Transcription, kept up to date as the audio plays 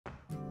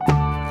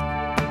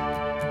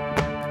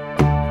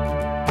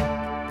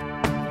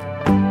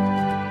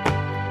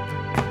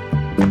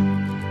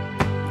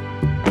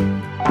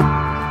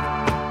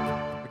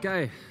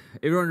Okay,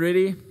 everyone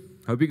ready?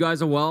 Hope you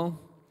guys are well.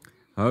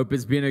 I hope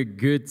it's been a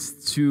good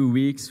 2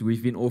 weeks.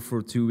 We've been off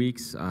for 2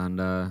 weeks, and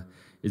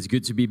it's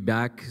good to be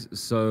back.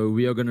 So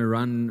we are going to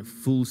run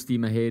full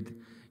steam ahead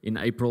in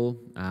April.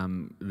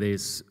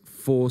 There's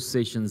 4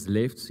 sessions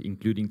left,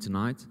 including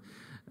tonight,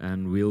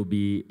 and we'll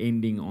be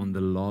ending on the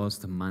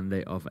last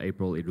Monday of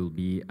April. It will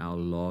be our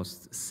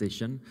last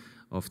session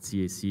of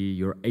TSC.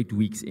 You're 8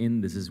 weeks in.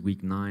 This is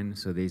week 9,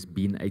 so there's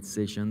been 8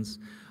 sessions.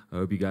 I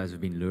hope you guys have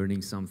been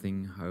learning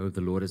something. I hope the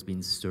Lord has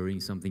been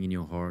stirring something in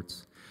your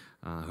hearts.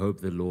 I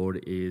hope the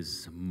Lord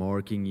is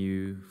marking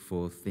you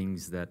for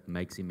things that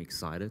makes Him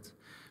excited,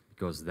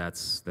 because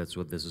that's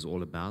what this is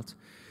all about.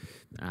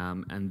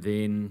 And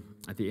then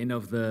at the end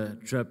of the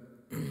trip,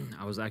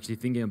 I was actually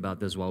thinking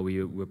about this while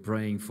we were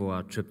praying for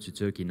our trip to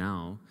Turkey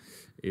now,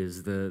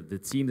 is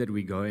the team that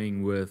we're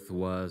going with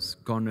was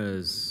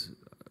Connor's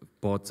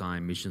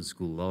part-time mission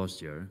school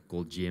last year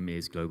called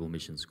GMS Global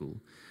Mission School.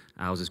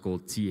 Ours is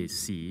called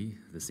TSC,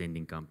 the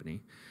sending company.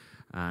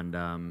 And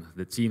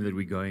the team that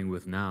we're going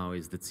with now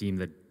is the team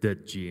that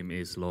did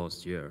GMS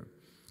last year.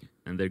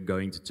 And they're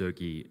going to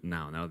Turkey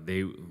now. Now,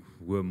 they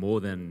were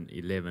more than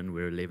 11.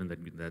 We're 11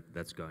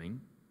 that's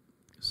going.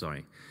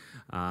 Sorry.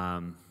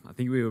 I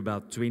think we were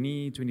about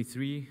 20,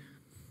 23.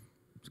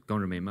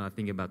 Can't remember. I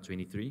think about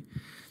 23.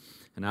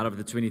 And out of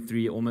the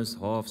 23, almost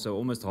half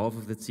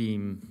of the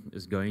team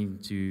is going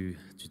to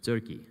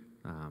Turkey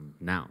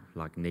now,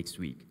 like next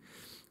week,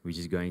 which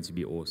is going to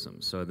be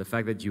awesome. So the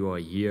fact that you are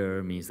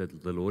here means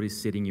that the Lord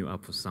is setting you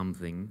up for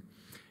something.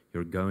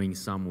 You're going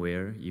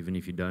somewhere, even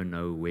if you don't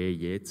know where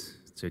yet.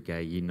 It's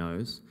okay, He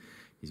knows.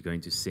 He's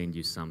going to send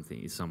you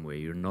somewhere.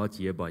 You're not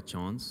here by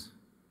chance,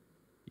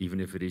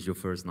 even if it is your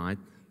first night.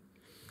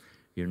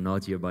 You're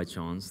not here by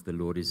chance. The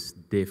Lord is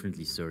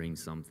definitely stirring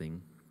something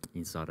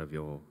inside of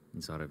your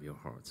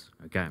hearts.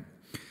 Okay.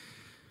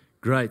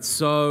 Great.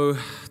 So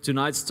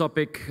tonight's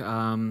topic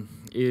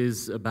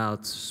is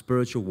about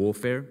spiritual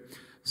warfare.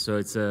 So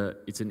it's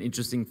an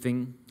interesting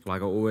thing.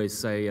 Like I always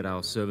say at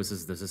our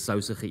services, this is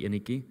sousige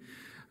enetjie.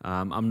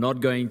 I'm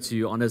not going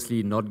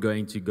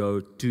to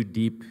go too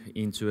deep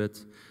into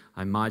it.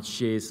 I might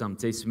share some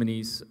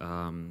testimonies,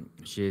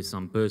 share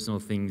some personal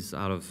things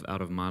out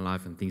of my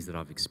life and things that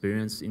I've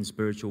experienced in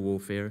spiritual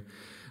warfare.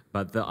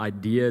 But the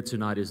idea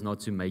tonight is not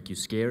to make you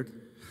scared,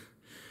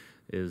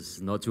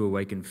 is not to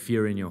awaken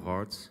fear in your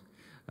hearts.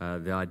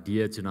 The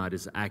idea tonight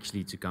is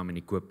actually to come and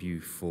equip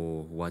you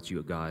for what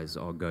you guys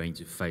are going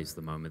to face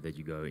the moment that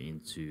you go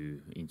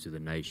into the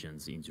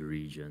nations, into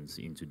regions,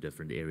 into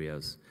different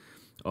areas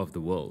of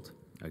the world,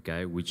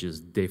 okay, which is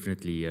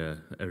definitely a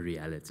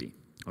reality.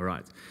 All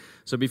right,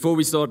 so before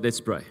we start, let's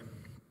pray.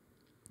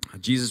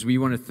 Jesus, we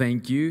want to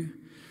thank you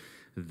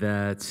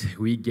that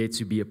we get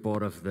to be a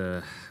part of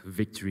the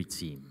victory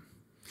team.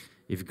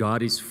 If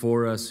God is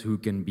for us, who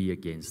can be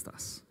against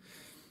us?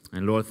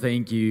 And Lord,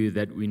 thank you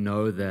that we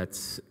know that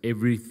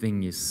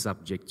everything is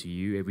subject to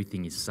you,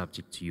 everything is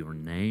subject to your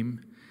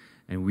name,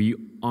 and we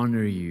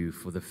honor you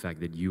for the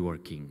fact that you are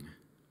King.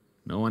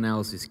 No one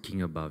else is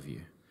King above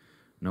you.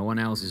 No one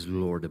else is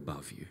Lord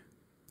above you.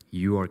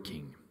 You are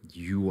King.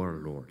 You are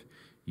Lord.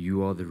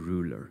 You are the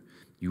ruler.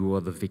 You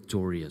are the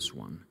victorious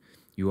one.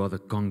 You are the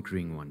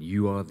conquering one.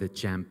 You are the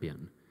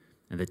champion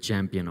and the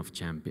champion of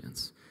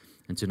champions.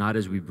 And tonight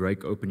as we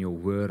break open your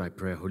word, I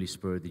pray, Holy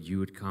Spirit, that you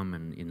would come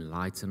and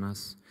enlighten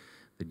us,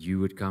 that you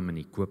would come and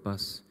equip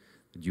us,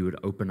 that you would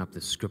open up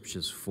the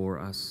scriptures for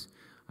us.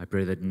 I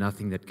pray that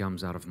nothing that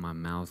comes out of my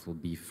mouth will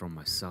be from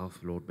myself,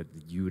 Lord, but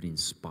that you would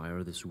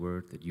inspire this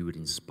word, that you would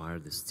inspire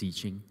this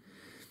teaching,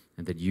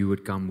 and that you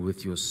would come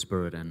with your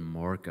Spirit and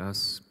mark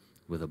us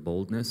with a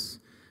boldness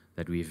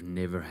that we've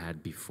never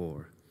had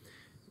before.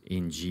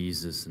 In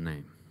Jesus'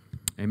 name,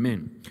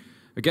 amen.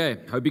 Okay,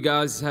 hope you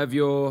guys have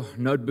your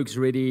notebooks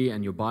ready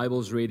and your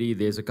Bibles ready.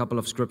 There's a couple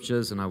of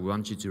scriptures, and I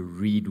want you to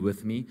read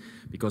with me,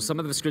 because some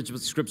of the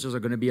scriptures are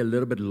going to be a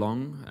little bit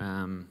long.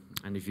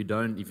 And if you're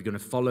going to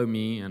follow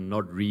me and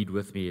not read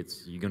with me,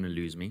 you're going to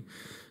lose me.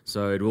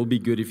 So it will be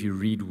good if you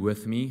read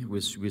with me.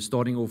 We're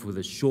starting off with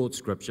a short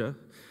scripture,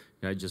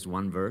 okay, just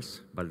one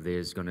verse, but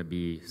there's going to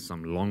be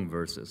some long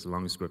verses,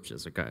 long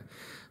scriptures. Okay,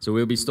 so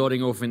we'll be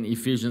starting off in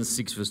Ephesians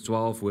 6 verse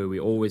 12, where we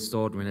always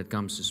start when it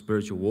comes to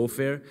spiritual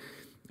warfare.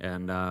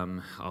 And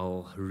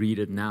I'll read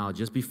it now.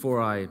 Just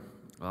before I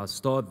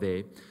start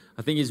there,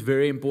 I think it's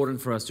very important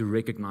for us to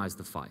recognize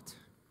the fight.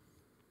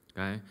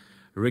 Okay?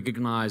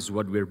 Recognize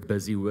what we're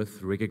busy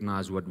with.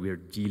 Recognize what we're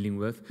dealing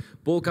with.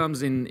 Paul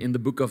comes in the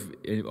book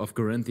of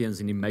Corinthians,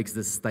 and he makes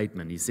this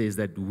statement. He says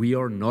that we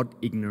are not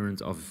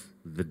ignorant of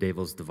the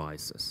devil's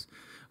devices,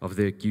 of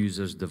the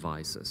accuser's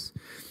devices.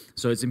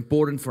 So it's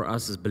important for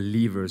us as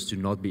believers to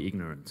not be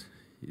ignorant.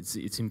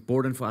 It's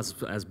important for us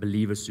as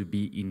believers to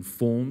be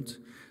informed,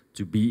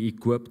 to be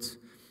equipped,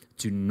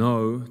 to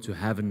know, to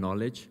have a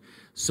knowledge,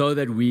 so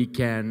that we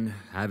can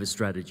have a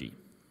strategy.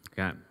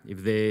 Okay,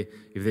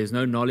 if there's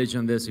no knowledge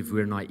on this, if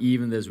we're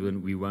naive in this,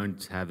 we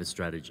won't have a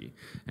strategy.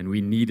 And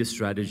we need a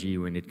strategy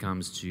when it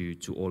comes to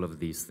all of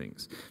these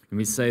things. Let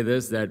me say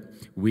this, that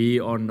we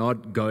are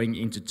not going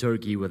into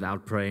Turkey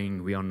without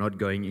praying. We are not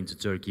going into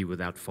Turkey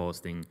without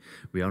fasting.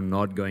 We are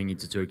not going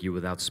into Turkey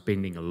without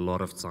spending a lot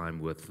of time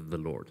with the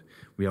Lord.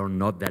 We are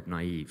not that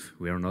naive.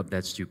 We are not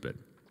that stupid.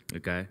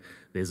 Okay?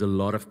 There's a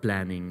lot of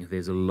planning,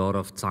 there's a lot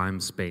of time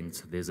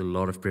spent, there's a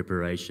lot of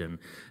preparation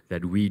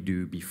that we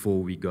do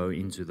before we go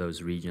into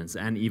those regions,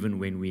 and even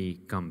when we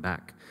come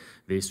back.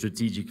 There's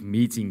strategic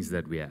meetings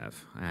that we have.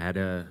 I had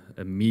a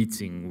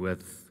meeting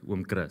with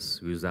Chris,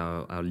 who's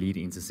our lead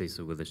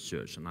intercessor with this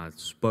church, and I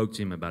spoke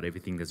to him about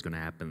everything that's going to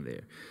happen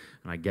there.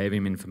 And I gave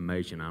him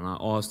information, and I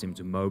asked him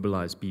to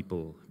mobilize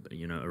people,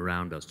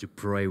 around us, to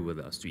pray with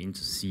us, to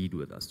intercede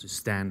with us, to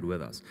stand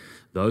with us.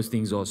 Those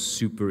things are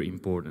super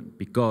important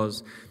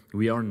because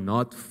we are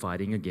not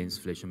fighting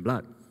against flesh and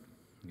blood.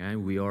 Okay?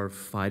 We are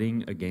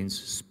fighting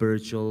against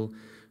spiritual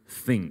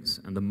things.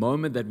 And the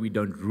moment that we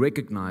don't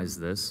recognize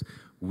this,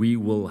 we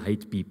will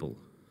hate people.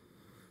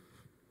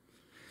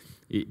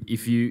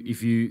 If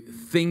you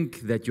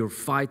think that your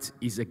fight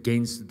is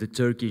against the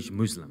Turkish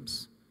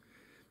Muslims,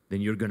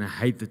 then you're going to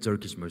hate the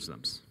Turkish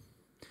Muslims.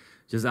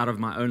 Just out of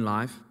my own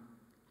life,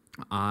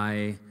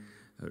 I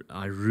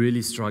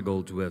really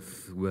struggled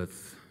with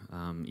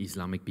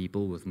Islamic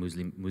people, with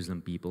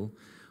Muslim people.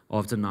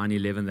 After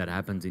 9/11 that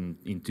happened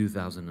in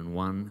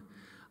 2001,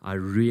 I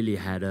really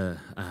had a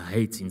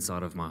hate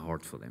inside of my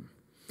heart for them.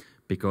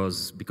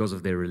 Because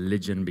of their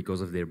religion, because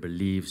of their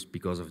beliefs,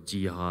 because of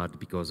jihad,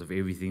 because of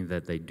everything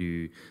that they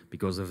do,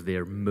 because of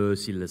their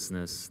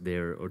mercilessness,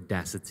 their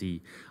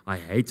audacity. I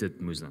hated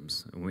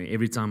Muslims.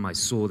 Every time I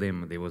saw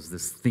them, there was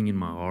this thing in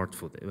my heart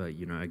for them,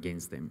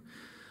 against them.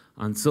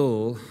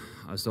 Until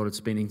I started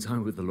spending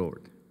time with the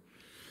Lord.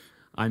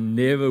 I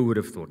never would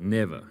have thought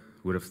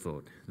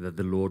that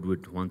the Lord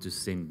would want to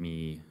send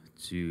me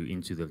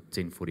into the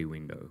 1040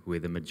 window where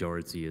the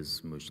majority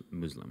is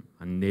Muslim.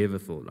 I never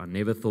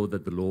thought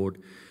that the Lord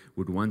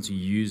would want to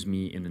use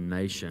me in a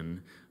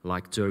nation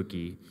like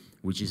Turkey,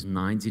 which is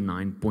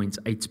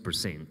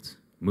 99.8%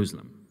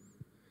 Muslim.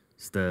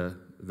 It's the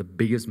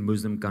biggest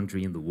Muslim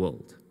country in the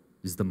world.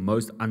 It's the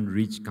most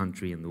unreached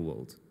country in the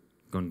world,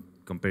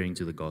 comparing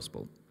to the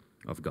gospel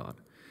of God.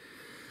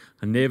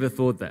 I never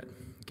thought that.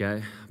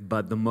 Okay,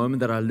 but the moment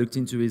that I looked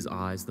into his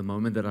eyes, the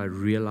moment that I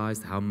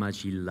realized how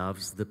much he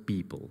loves the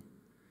people,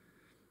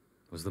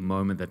 was the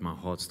moment that my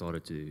heart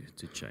started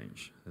to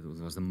change. It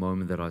was the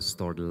moment that I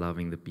started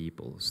loving the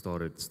people,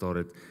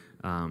 started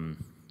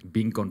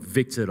being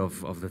convicted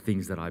of the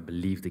things that I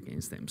believed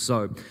against them.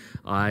 So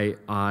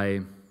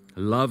I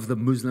love the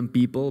Muslim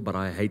people, but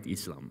I hate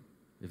Islam,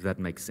 if that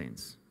makes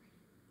sense.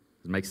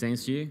 Does it make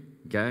sense to you?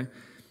 Okay,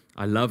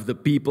 I love the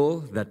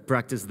people that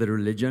practice the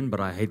religion, but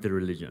I hate the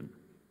religion.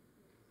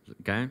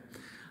 Okay,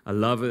 I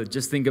love it.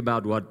 Just think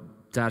about what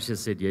Tasha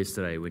said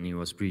yesterday when he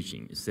was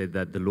preaching. He said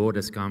that the Lord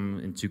has come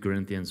in 2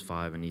 Corinthians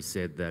 5, and he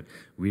said that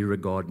we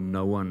regard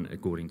no one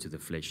according to the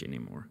flesh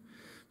anymore.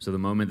 So the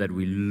moment that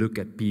we look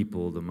at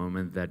people, the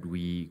moment that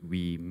we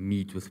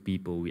meet with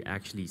people, we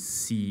actually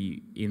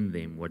see in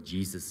them what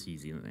Jesus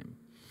sees in them.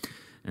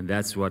 And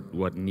that's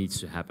what needs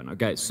to happen.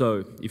 Okay,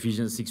 so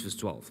Ephesians 6 verse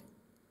 12.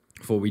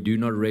 For we do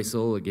not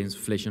wrestle against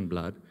flesh and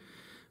blood,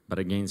 but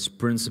against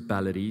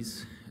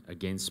principalities,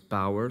 against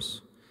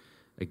powers,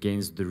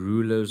 against the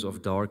rulers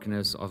of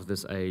darkness of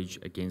this age,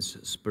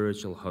 against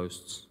spiritual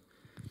hosts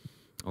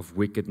of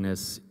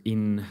wickedness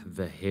in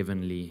the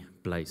heavenly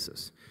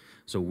places.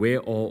 So where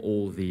are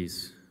all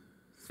these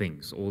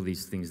things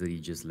that he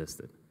just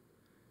listed?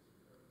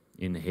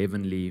 In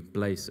heavenly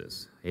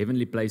places.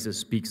 Heavenly places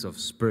speaks of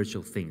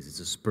spiritual things. It's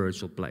a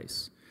spiritual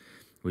place,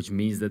 which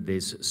means that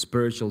there's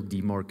spiritual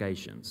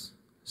demarcations,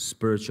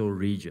 spiritual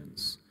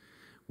regions,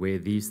 where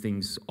these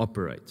things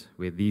operate,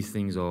 where these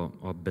things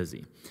are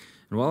busy.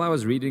 And while I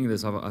was reading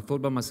this, I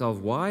thought by myself,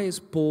 why is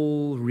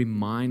Paul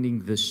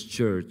reminding this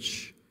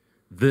church,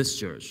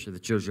 the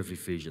church of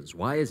Ephesians,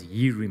 why is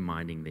he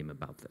reminding them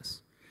about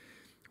this?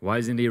 Why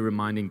isn't he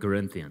reminding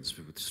Corinthians,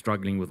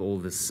 struggling with all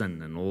this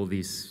sin and all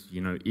these,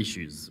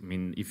 issues? I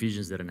mean,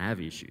 Ephesians didn't have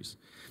issues.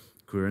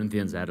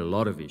 Corinthians had a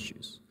lot of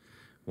issues.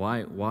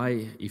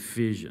 Why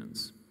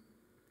Ephesians?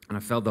 And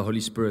I felt the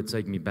Holy Spirit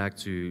take me back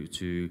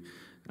to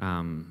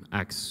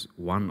Acts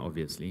 1,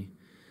 obviously.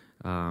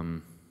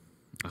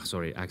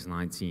 Acts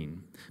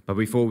 19. But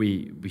before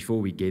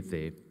we get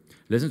there,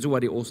 listen to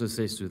what he also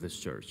says to this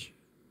church.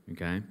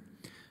 Okay?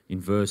 In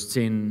verse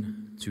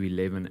 10 to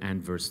 11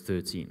 and verse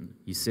 13.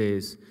 He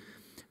says,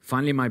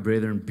 finally, my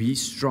brethren, be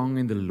strong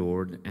in the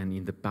Lord and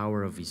in the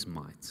power of his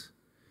might.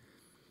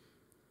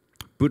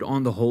 Put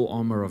on the whole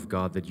armor of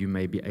God that you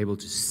may be able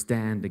to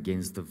stand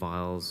against the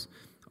wiles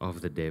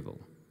of the devil.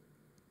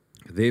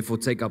 Therefore,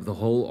 take up the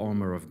whole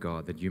armor of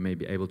God that you may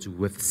be able to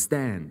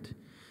withstand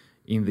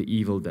in the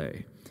evil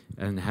day.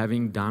 And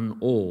having done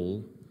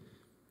all,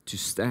 to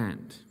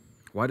stand.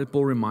 Why did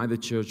Paul remind the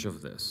church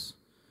of this?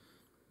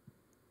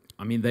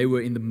 I mean, they were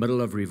in the middle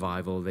of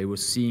revival. They were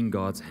seeing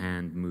God's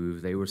hand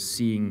move. They were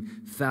seeing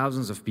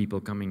thousands of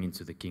people coming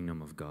into the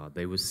kingdom of God.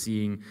 They were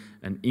seeing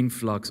an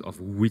influx of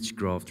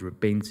witchcraft,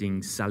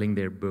 repenting, selling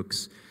their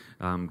books,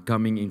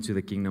 coming into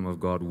the kingdom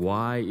of God.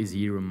 Why is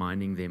he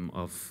reminding them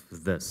of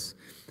this?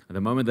 At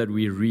the moment that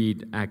we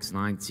read Acts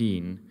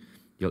 19,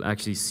 you'll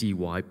actually see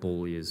why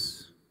Paul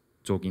is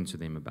talking to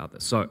them about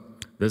this. So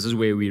this is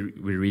where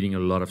we're reading a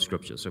lot of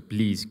scripture. So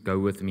please go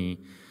with me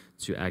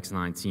to Acts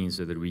 19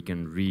 so that we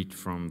can read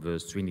from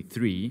verse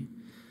 23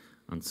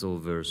 until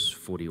verse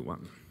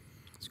 41.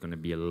 It's going to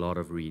be a lot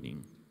of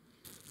reading.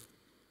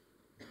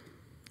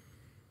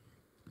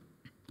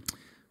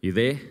 You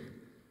there?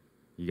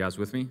 You guys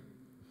with me?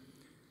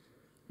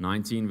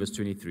 19 verse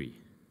 23.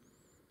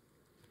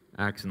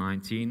 Acts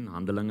 19,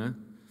 Handelinge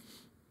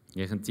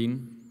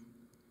 19,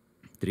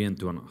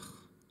 23.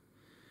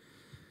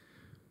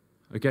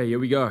 Okay, here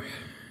we go.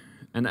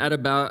 And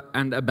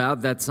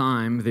about that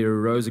time, there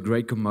arose a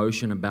great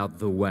commotion about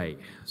the way.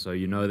 So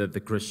you know that the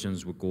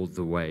Christians were called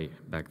the way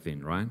back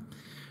then, right?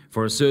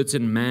 For a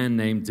certain man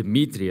named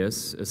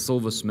Demetrius, a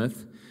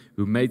silversmith,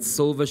 who made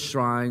silver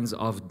shrines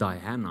of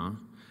Diana,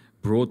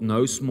 brought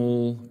no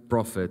small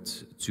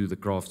profit to the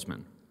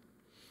craftsmen.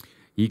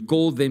 He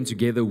called them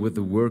together with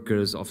the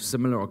workers of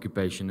similar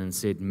occupation and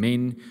said,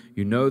 "Men,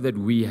 you know that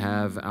we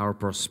have our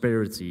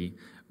prosperity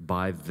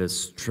by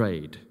this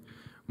trade.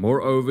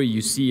 Moreover,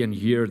 you see and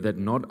hear that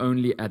not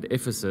only at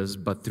Ephesus,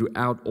 but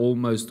throughout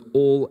almost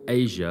all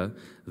Asia,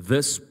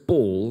 this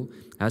Paul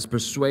has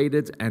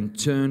persuaded and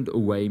turned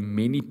away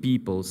many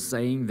people,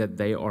 saying that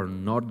they are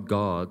not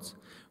gods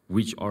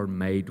which are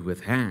made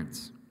with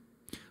hands.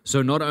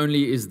 So not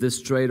only is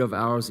this trade of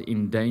ours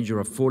in danger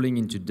of falling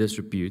into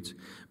disrepute,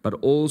 but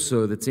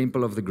also the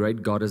temple of the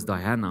great goddess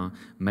Diana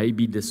may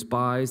be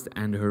despised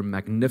and her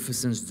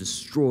magnificence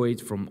destroyed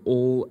from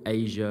all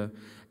Asia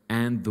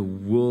and the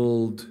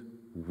world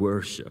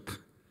worship."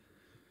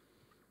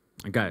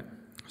 Okay,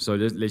 so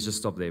let's just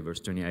stop there, verse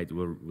 28.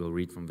 We'll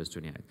read from verse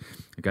 28.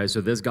 Okay, so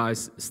this guy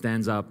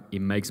stands up, he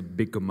makes a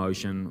big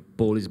commotion.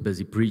 Paul is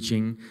busy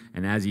preaching,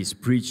 and as he's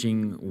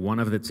preaching, one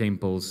of the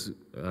temples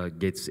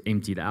gets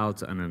emptied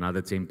out and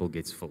another temple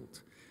gets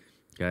filled.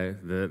 Okay,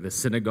 the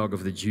synagogue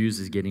of the Jews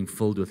is getting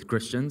filled with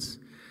Christians,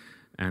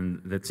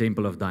 and the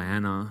temple of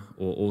Diana,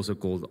 or also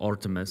called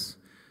Artemis,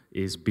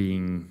 is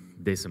being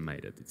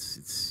decimated.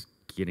 It's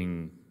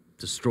getting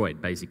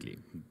destroyed, basically.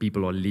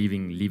 People are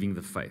leaving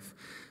the faith.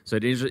 So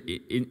it is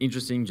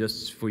interesting,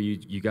 just for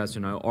you guys to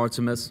know,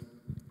 Artemis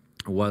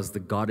was the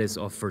goddess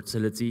of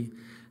fertility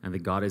and the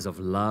goddess of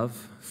love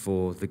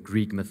for the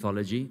Greek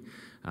mythology.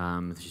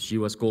 She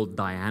was called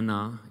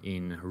Diana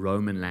in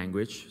Roman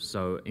language.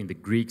 So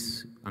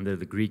under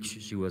the Greeks,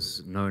 she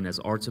was known as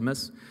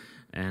Artemis.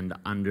 And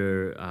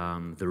under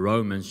the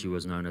Romans, she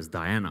was known as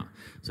Diana.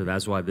 So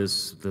that's why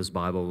this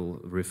Bible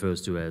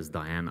refers to as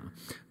Diana.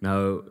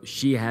 Now,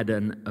 she had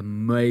an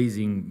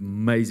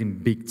amazing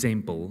big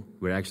temple.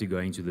 We're actually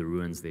going to the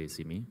ruins there,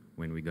 see me,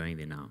 when we're going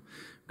there now.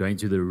 Going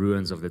to the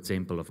ruins of the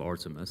temple of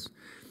Artemis.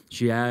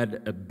 She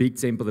had a big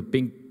temple.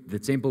 The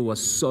temple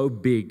was so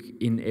big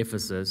in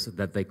Ephesus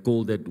that they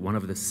called it one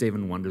of the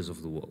 7 wonders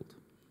of the world.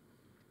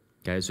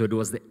 Okay, so it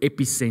was the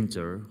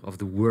epicenter of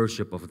the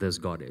worship of this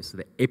goddess,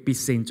 the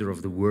epicenter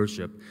of the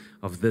worship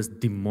of this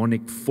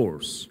demonic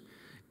force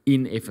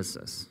in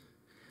Ephesus.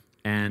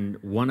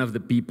 And one of the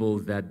people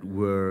that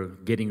were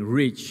getting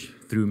rich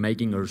through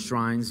making her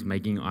shrines,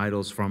 making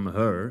idols from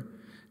her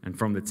and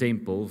from the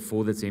temple,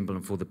 for the temple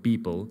and for the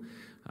people,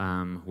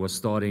 was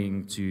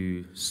starting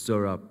to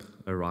stir up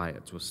a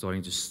riot, was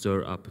starting to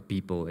stir up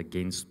people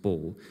against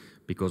Paul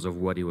because of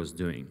what he was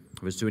doing.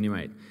 Verse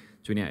 28.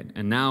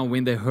 And now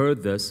when they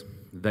heard this,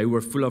 they were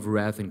full of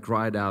wrath and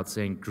cried out,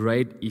 saying,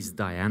 "Great is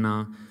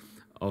Diana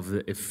of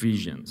the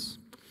Ephesians."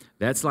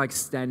 That's like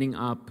standing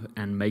up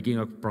and making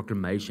a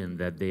proclamation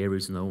that there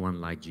is no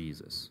one like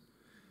Jesus.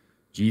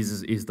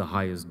 Jesus is the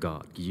highest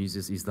God.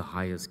 Jesus is the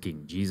highest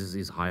King. Jesus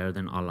is higher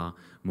than Allah,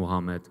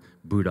 Muhammad,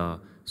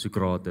 Buddha,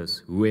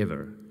 Socrates,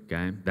 whoever.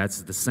 Okay,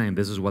 that's the same.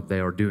 This is what they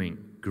are doing.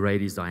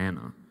 Great is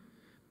Diana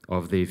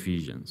of the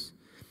Ephesians.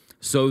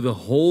 So the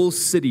whole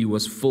city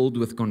was filled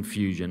with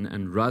confusion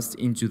and rushed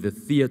into the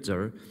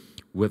theater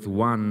with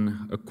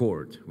one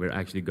accord. We're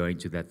actually going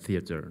to that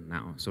theater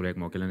now. Sorry, ek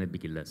maak julle net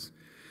bietjie lus.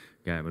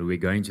 Okay, but we're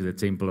going to the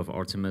temple of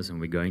Artemis and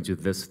we're going to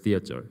this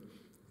theater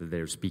that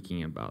they're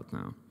speaking about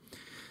now.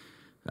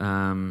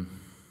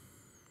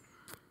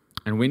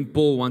 And when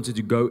Paul wanted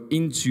to go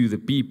into the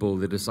people,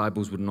 the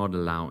disciples would not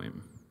allow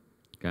him.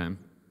 Okay,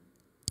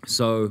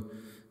 so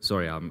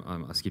sorry, I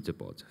skipped a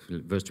part.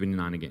 Verse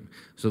 29 again.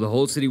 So the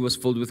whole city was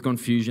filled with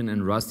confusion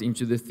and rushed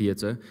into the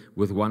theater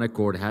with one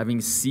accord,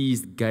 having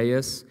seized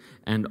Gaius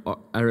and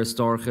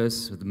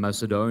Aristarchus, the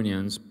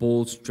Macedonians,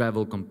 Paul's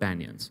travel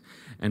companions.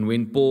 And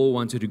when Paul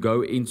wanted to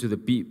go into the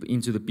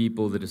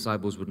people, the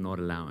disciples would not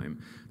allow him.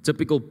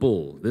 Typical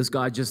Paul. This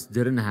guy just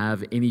didn't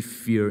have any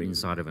fear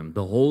inside of him.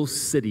 The whole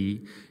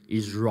city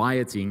is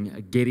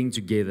rioting, getting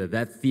together.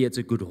 That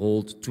theater could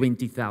hold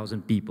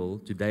 20,000 people.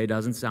 Today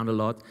doesn't sound a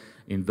lot.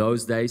 In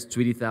those days,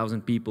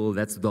 20,000 people,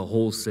 that's the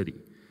whole city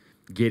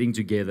getting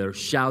together,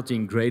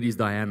 shouting, "Great is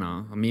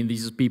Diana." I mean,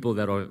 these are people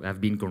that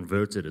have been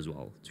converted as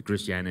well to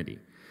Christianity.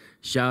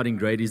 Shouting,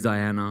 "Great is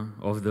Diana,"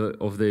 of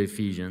the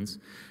Ephesians.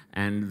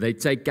 And they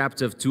take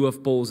captive two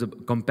of Paul's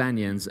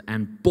companions,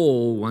 and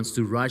Paul wants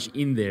to rush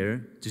in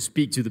there to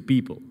speak to the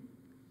people.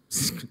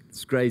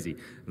 It's crazy.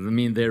 I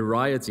mean, they're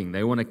rioting.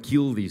 They want to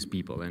kill these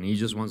people, and he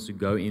just wants to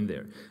go in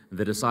there.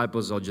 The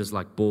disciples are just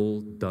like,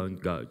 "Paul, don't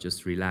go.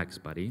 Just relax,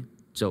 buddy.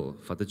 Chill.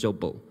 Vat 'n chill,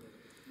 Paul."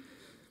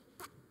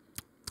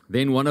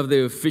 Then one of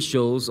the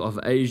officials of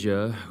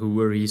Asia, who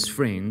were his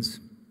friends,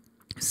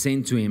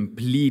 sent to him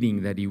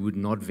pleading that he would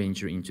not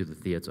venture into the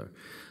theater.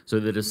 So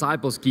the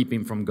disciples keep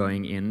him from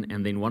going in,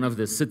 and then one of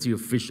the city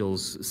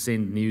officials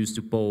sent news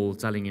to Paul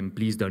telling him,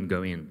 "Please don't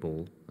go in,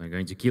 Paul. They're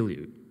going to kill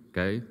you."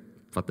 Okay?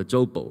 Vat 'n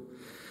chill, Paul.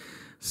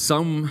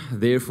 Some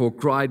therefore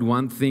cried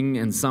one thing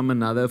and some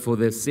another, for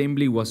the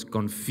assembly was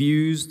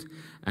confused,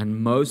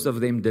 and most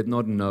of them did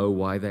not know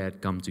why they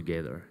had come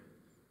together.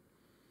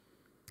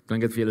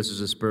 Klink dit vir julle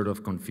soos 'n spirit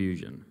of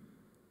confusion?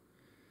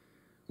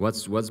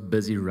 What's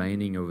busy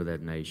reigning over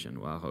that nation,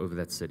 over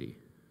that city?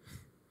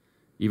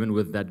 Even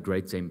with that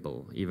great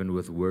temple, even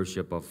with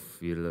worship of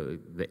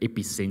the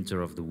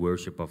epicenter of the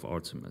worship of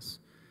Artemis,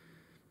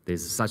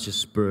 there's such a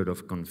spirit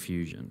of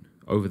confusion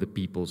over the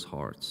people's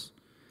hearts.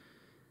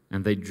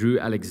 And they drew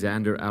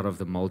Alexander out of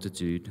the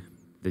multitude,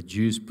 the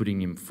Jews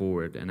putting him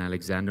forward, and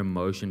Alexander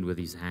motioned with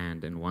his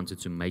hand and wanted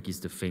to make his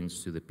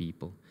defense to the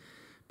people.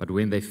 But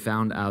when they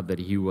found out that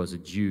he was a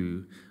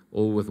Jew,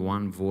 all with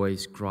one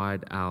voice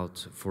cried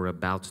out for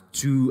about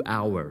 2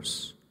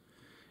 hours,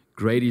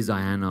 "Great is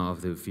Diana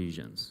of the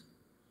Ephesians."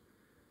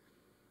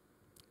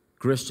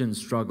 Christians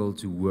struggle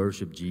to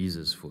worship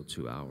Jesus for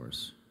 2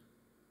 hours.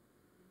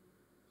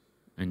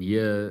 And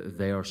here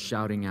they are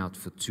shouting out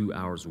for 2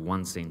 hours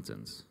one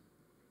sentence,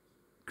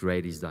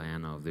 "Great is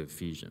Diana of the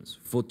Ephesians,"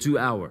 for 2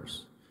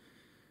 hours.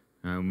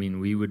 I mean,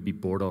 we would be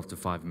bored after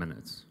 5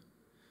 minutes.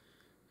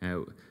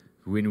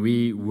 When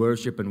we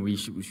worship and we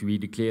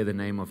declare the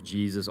name of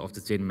Jesus,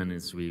 after 10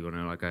 minutes, we want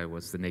to like, "Okay,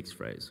 what's the next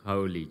phrase?"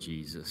 Holy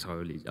Jesus,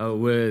 holy. Oh,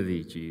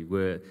 worthy,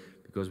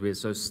 because we're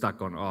so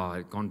stuck on,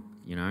 I can't,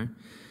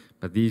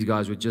 But these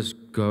guys were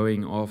just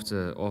going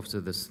after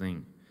this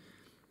thing.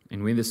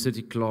 And when the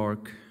city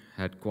clerk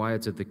had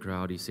quieted the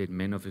crowd, he said,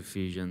 "Men of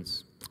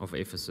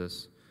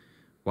Ephesus,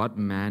 what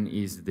man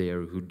is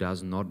there who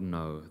does not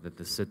know that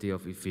the city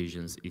of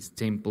Ephesus is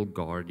temple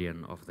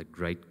guardian of the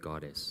great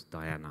goddess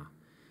Diana,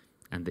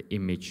 and the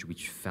image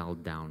which fell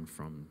down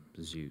from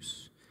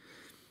Zeus?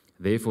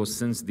 Therefore,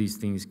 since these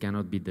things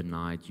cannot be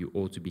denied, you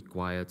ought to be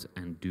quiet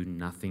and do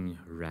nothing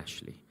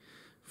rashly.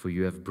 For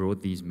you have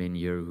brought these men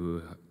here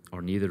who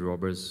are neither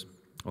robbers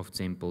of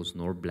temples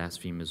nor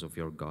blasphemers of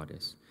your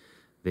goddess.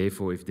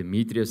 Therefore, if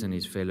Demetrius and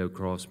his fellow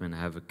craftsmen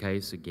have a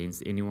case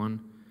against anyone,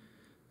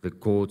 the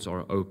courts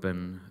are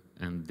open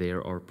and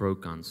there are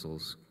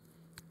proconsuls.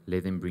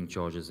 Let them bring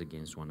charges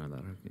against one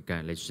another."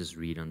 Okay, let's just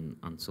read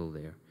until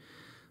there.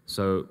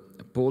 So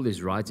Paul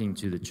is writing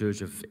to the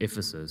church of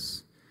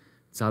Ephesus,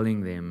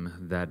 telling them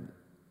that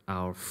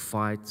our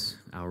fight,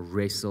 our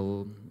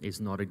wrestle is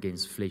not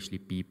against fleshly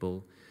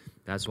people.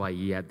 That's why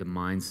he had the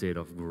mindset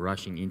of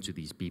rushing into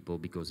these people,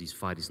 because his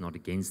fight is not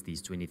against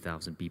these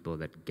 20,000 people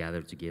that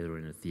gather together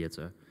in a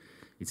theater.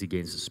 It's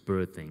against a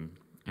spirit thing.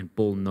 And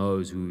Paul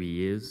knows who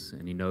he is,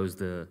 and he knows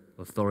the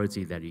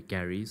authority that he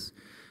carries.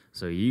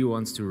 So he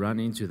wants to run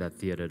into that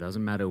theater. It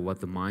doesn't matter what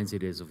the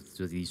mindset is of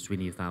these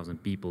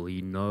 20,000 people.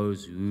 He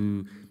knows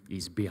who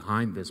is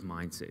behind this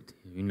mindset.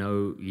 He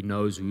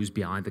knows who's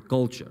behind the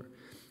culture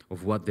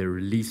of what they're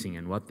releasing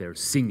and what they're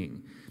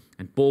singing.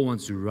 And Paul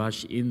wants to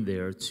rush in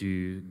there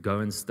to go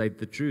and state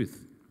the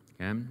truth.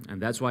 Okay?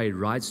 And that's why he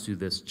writes to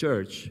this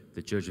church,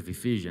 the church of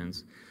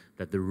Ephesians,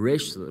 that the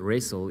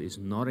wrestle is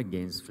not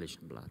against flesh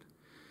and blood.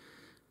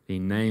 He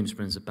names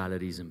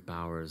principalities and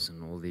powers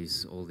and all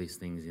these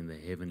things in the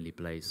heavenly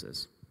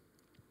places.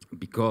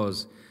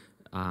 Because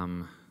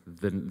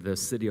the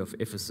city of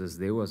Ephesus,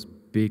 there was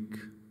big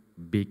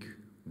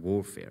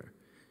warfare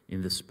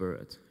in the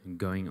spirit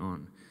going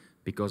on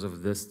because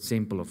of this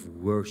temple of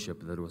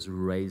worship that was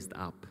raised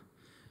up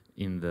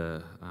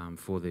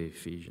for the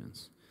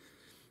Ephesians.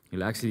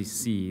 You'll actually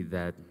see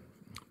that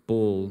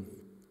Paul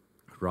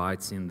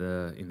writes in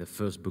the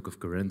first book of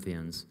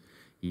Corinthians.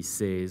 He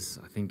says,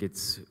 I think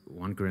it's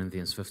 1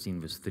 Corinthians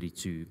 15 verse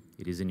 32.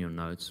 It is in your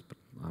notes, but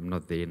I'm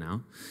not there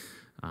now.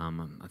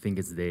 I think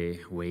it's there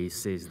where he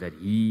says that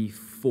he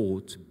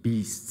fought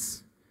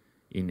beasts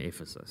in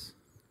Ephesus.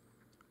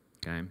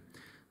 Okay,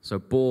 so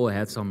Paul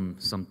had some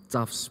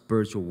tough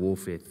spiritual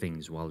warfare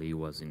things while he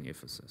was in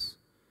Ephesus.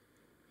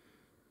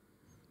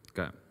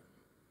 Okay,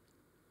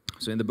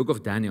 so in the book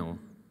of Daniel,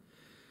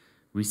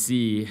 we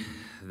see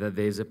that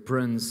there's a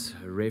prince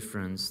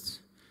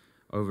referenced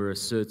over a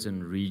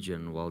certain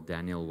region while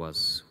Daniel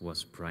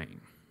was praying.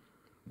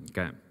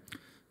 Okay,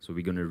 so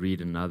we're going to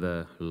read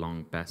another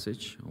long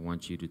passage. I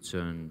want you to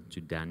turn to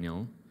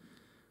Daniel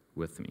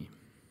with me.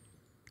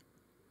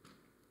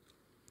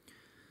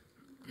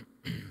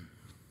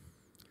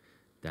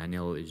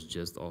 Daniel is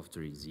just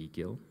after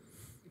Ezekiel.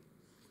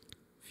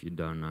 If you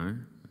don't know,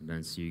 I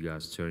don't see you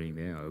guys turning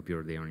there. I hope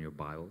you're there on your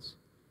Bibles,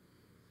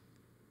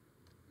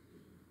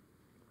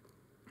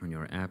 on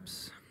your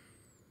apps.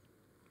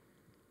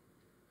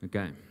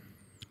 Okay,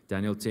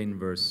 Daniel 10,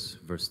 verse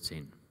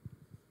 10.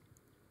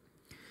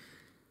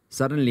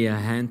 Suddenly a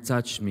hand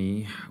touched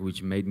me,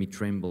 which made me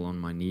tremble on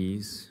my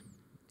knees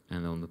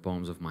and on the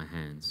palms of my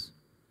hands.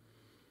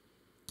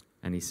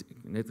 And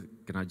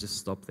can I just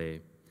stop there?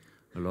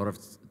 A lot of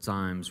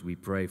times we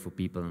pray for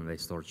people and they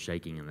start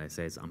shaking and they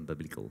say it's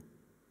unbiblical.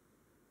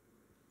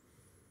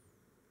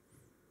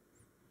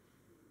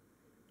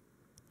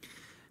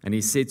 And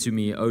he said to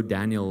me, "O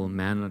Daniel,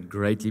 man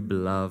greatly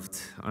beloved,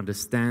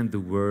 understand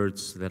the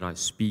words that I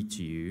speak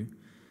to you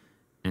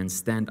and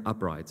stand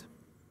upright.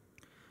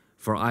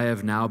 For I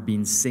have now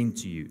been sent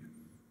to you."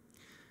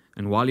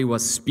 And while he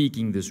was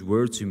speaking this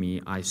word to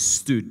me, I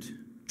stood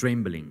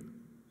trembling.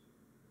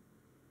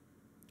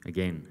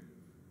 Again,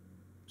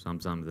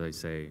 sometimes they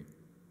say,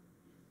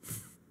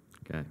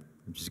 okay,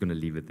 I'm just going to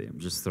leave it there. I'm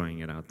just throwing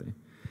it out there.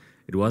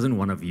 It wasn't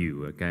one of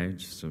you, okay?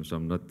 So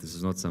this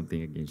is not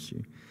something against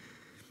you.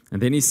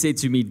 And then he said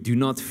to me, "Do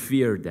not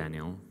fear,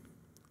 Daniel.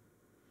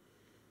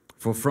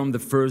 For from the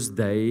first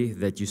day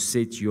that you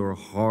set your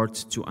heart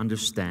to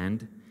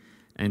understand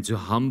and to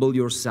humble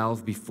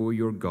yourself before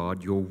your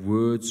God, your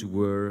words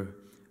were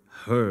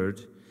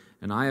heard,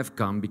 and I have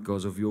come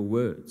because of your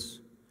words."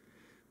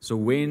 So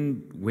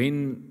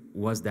when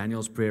was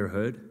Daniel's prayer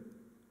heard?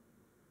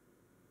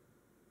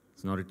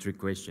 It's not a trick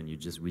question.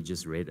 We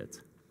just read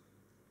it.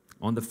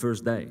 On the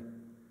first day.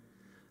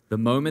 The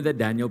moment that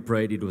Daniel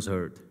prayed, it was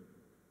heard.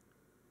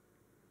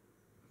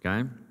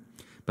 Okay?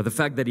 But the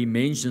fact that he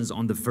mentions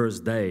on the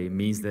first day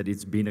means that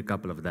it's been a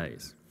couple of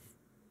days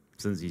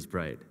since he's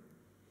prayed.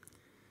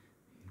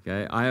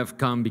 Okay? "I have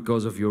come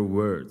because of your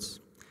words.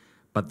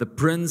 But the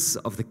prince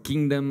of the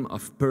kingdom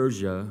of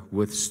Persia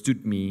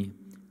withstood me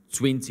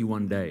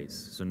 21 days.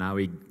 So now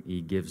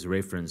he gives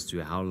reference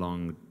to how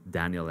long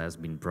Daniel has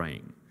been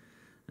praying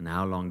and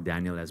how long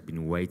Daniel has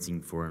been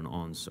waiting for an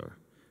answer,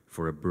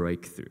 for a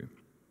breakthrough.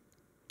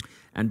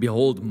 "And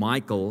behold,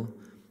 Michael,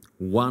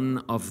 one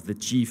of the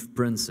chief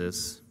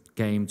princes,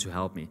 came to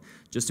help me."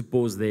 Just to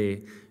pause there,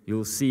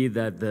 you'll see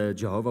that the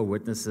Jehovah's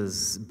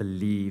Witnesses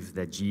believe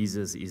that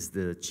Jesus is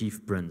the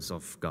chief prince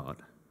of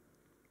God.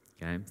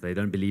 Okay? They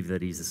don't believe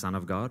that he's the Son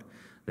of God.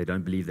 They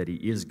don't believe that he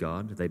is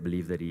God. They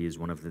believe that he is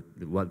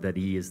that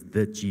he is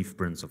the chief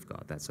prince of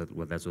God. That's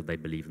what they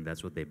believe, and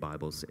that's what their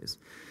Bible says.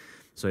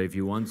 So if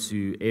you want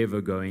to ever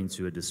go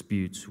into a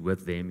dispute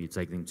with them, you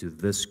take them to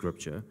this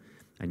scripture,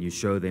 and you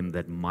show them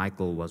that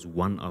Michael was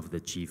one of the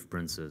chief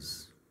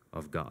princes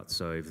of God.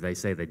 So if they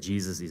say that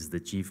Jesus is the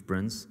chief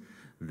prince,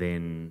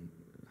 then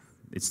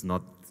it's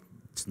not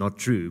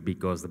true,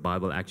 because the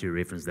Bible actually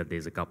references that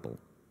there's a couple.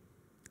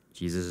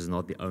 Jesus is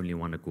not the only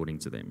one according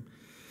to them.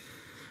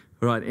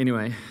 All right,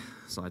 anyway,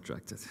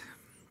 sidetracked it.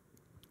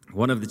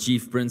 "One of the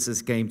chief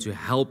princes came to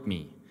help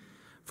me,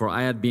 for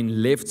I had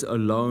been left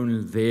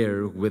alone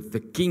there with the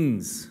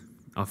kings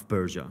of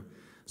Persia."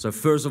 So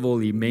first of all,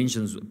 he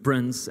mentions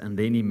prince, and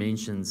then he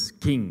mentions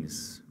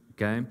kings,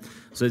 okay?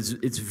 So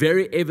it's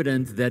very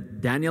evident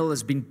that Daniel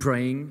has been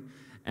praying,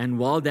 and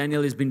while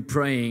Daniel has been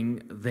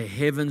praying, the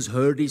heavens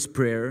heard his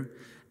prayer,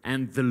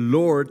 and the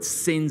Lord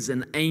sends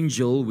an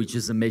angel, which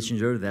is a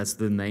messenger. That's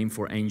the name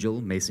for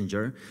angel,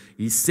 messenger.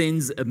 He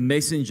sends a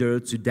messenger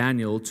to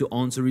Daniel to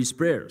answer his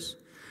prayers.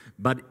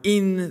 But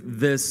in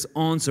this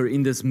answer,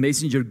 in this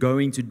messenger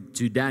going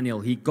to Daniel,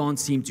 he can't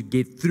seem to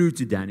get through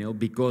to Daniel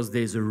because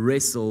there's a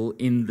wrestle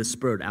in the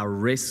spirit. Our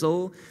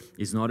wrestle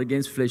is not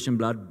against flesh and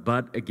blood,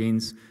 but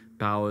against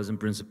powers and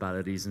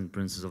principalities and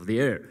princes of the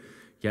air.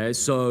 Okay,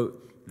 so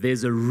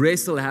there's a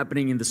wrestle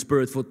happening in the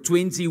spirit for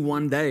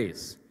 21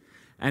 days.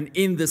 And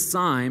in this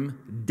time,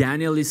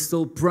 Daniel is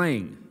still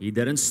praying. He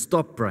didn't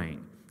stop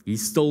praying.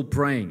 He's still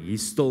praying.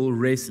 He's still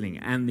wrestling.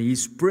 And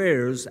his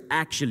prayers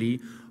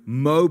actually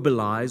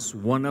mobilize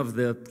one of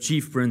the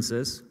chief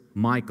princes,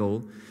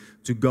 Michael,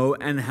 to go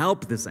and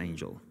help this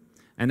angel.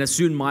 And as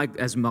soon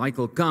as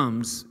Michael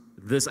comes,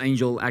 this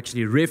angel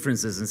actually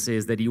references and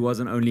says that he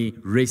wasn't only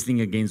wrestling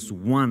against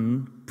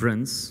one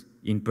prince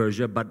in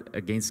Persia, but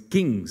against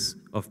kings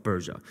of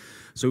Persia.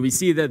 So we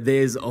see that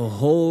there's a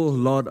whole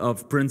lot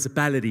of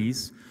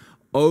principalities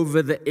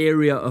over the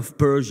area of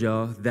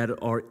Persia that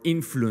are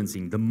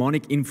influencing,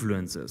 demonic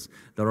influences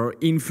that are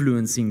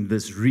influencing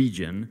this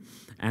region.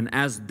 And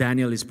as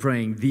Daniel is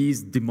praying,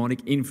 these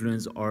demonic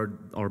influences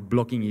are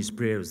blocking his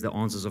prayers, the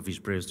answers of his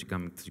prayers to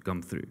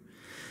come through.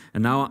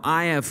 And now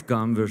I have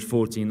come, verse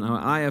 14, now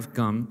I have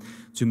come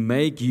to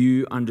make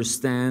you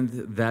understand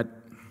that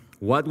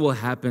what will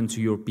happen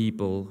to your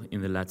people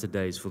in the latter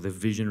days, for the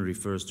vision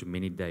refers to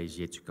many days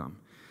yet to come.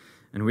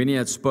 And when he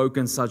had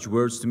spoken such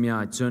words to me,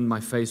 I turned my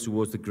face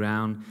towards the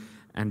ground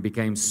and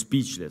became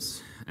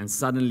speechless. And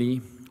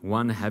suddenly,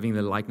 one having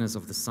the likeness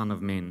of the Son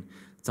of Man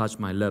touched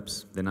my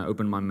lips. Then I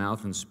opened my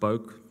mouth and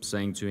spoke,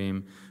 saying to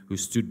him who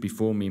stood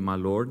before me, My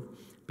Lord,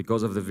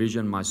 because of the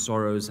vision, my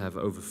sorrows have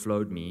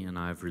overflowed me, and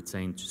I have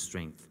retained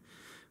strength.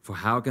 For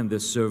how can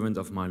this servant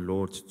of my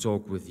Lord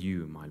talk with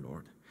you, my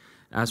Lord?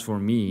 As for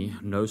me,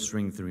 no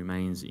strength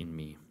remains in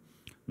me,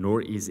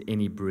 nor is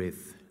any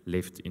breath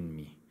left in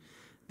me.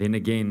 Then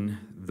again,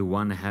 the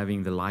one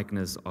having the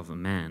likeness of a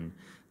man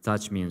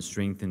touched me and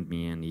strengthened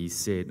me, and he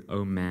said,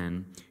 O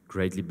man,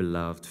 greatly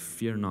beloved,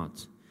 fear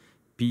not.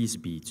 Peace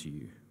be to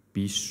you.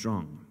 Be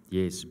strong.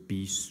 Yes,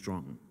 be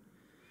strong.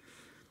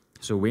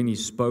 So when he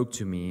spoke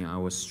to me, I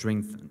was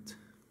strengthened.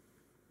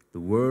 The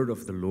word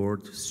of the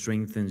Lord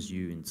strengthens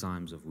you in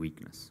times of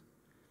weakness.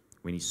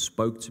 When he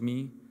spoke to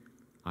me,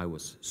 I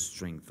was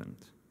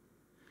strengthened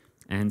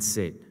and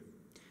said,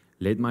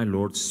 Let my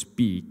Lord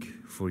speak,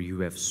 for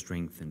you have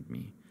strengthened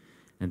me.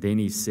 And then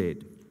he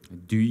said,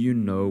 Do you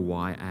know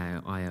why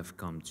I have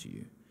come to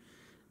you?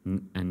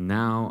 And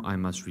now I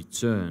must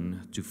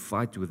return to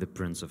fight with the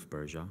prince of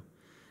Persia.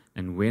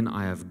 And when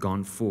I have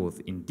gone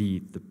forth,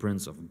 indeed, the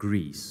prince of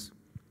Greece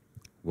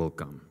will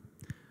come.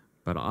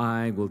 But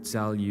I will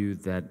tell you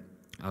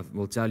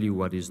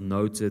what is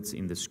noted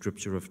in the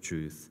scripture of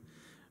truth.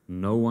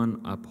 No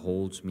one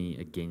upholds me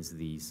against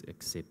these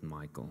except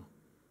Michael,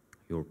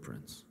 your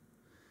prince.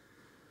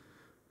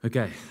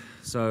 Okay,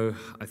 so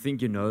I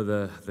think you know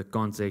the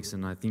context,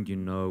 and I think you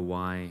know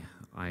why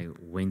I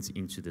went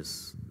into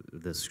this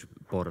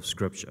part of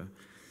Scripture.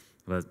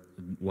 But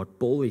what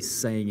Paul is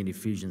saying in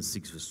Ephesians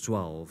 6 verse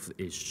 12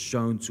 is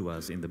shown to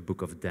us in the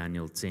book of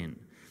Daniel 10,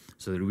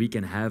 so that we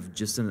can have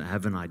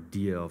an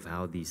idea of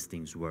how these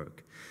things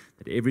work.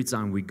 That every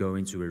time we go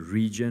into a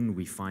region,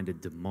 we find a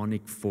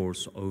demonic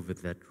force over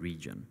that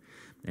region.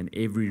 And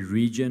every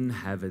region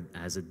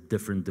has a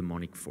different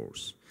demonic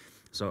force.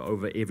 So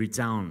over every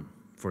town,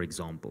 for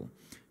example,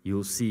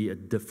 you'll see a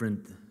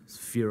different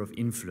sphere of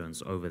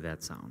influence over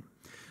that town.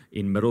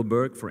 In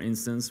Middelburg, for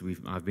instance,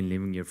 I've been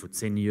living here for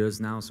 10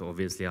 years now, so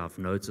obviously I've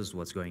noticed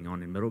what's going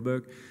on in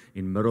Middelburg.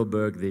 In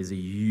Middelburg, there's a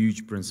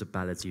huge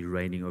principality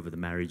reigning over the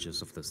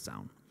marriages of this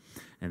town.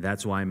 And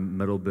that's why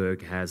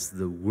Middelburg has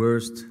the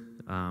worst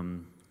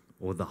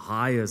or the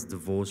highest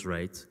divorce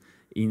rate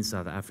in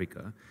South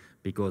Africa,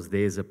 because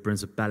there's a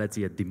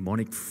principality, a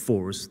demonic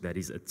force that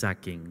is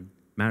attacking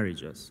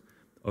marriages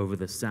over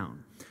this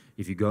town.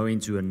 If you go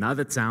into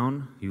another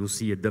town, you'll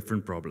see a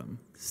different problem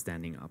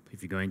standing up.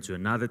 If you go into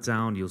another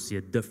town, you'll see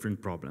a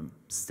different problem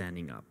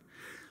standing up.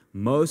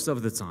 Most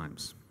of the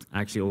times,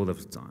 actually all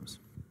of the times,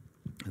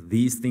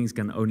 these things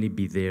can only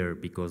be there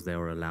because they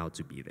are allowed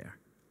to be there.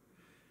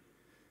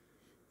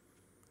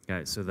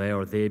 Okay, so they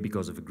are there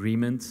because of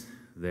agreement.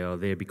 They are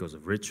there because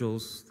of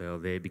rituals. They are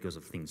there because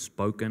of things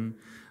spoken.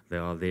 They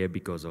are there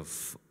because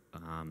of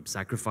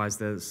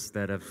sacrifices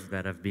that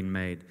have been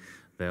made.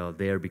 They are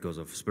there because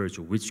of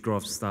spiritual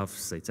witchcraft stuff,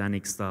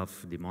 satanic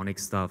stuff, demonic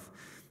stuff.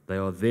 They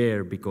are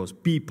there because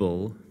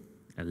people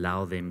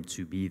allow them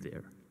to be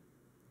there.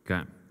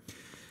 Okay.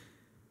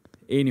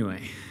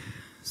 Anyway,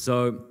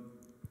 so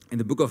in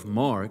the book of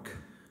Mark,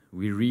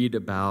 we read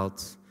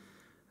about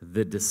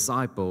the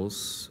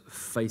disciples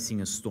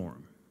facing a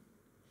storm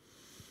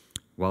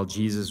while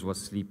Jesus was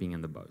sleeping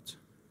in the boat.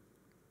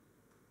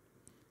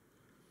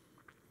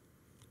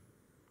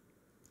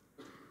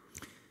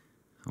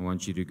 I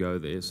want you to go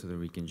there so that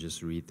we can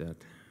just read that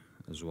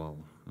as well,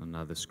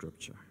 another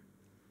scripture.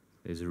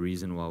 There's a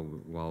reason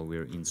why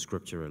we're in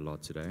scripture a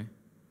lot today,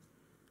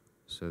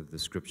 so that the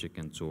scripture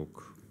can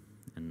talk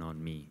and not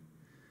me.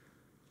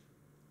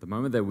 The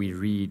moment that we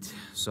read,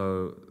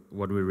 so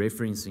what we're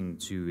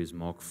referencing to is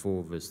Mark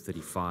 4, verse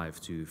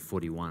 35 to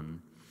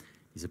 41.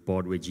 Is a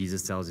part where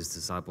Jesus tells his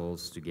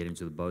disciples to get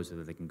into the boat so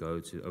that they can go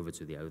over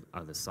to the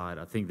other side.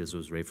 I think this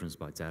was referenced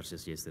by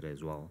Tarsus yesterday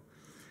as well.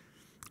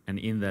 And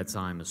in that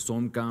time, a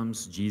storm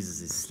comes,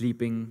 Jesus is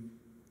sleeping,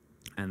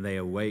 and they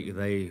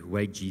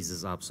wake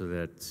Jesus up so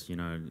that,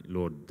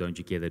 Lord, don't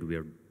you care that we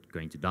are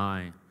going to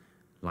die?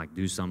 Like,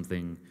 do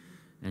something.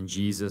 And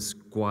Jesus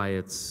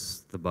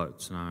quiets the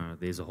boat. Now,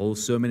 there's a whole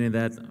sermon in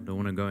that. I don't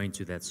want to go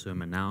into that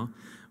sermon now.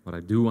 What I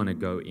do want to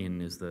go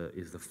in is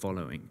the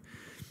following.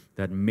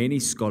 That many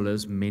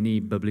scholars, many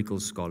biblical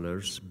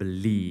scholars,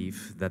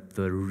 believe that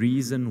the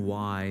reason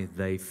why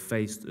they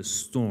faced a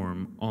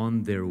storm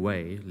on their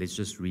way, let's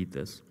just read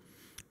this,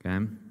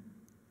 okay?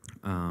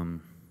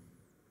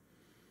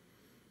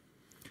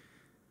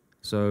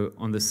 So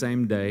on the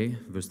same day,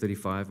 verse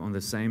 35, on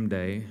the same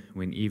day,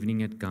 when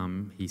evening had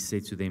come, he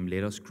said to them,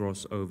 let us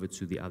cross over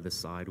to the other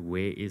side.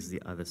 Where is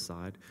the other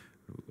side?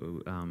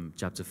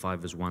 Chapter 5,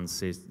 verse 1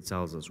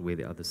 tells us where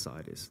the other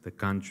side is, the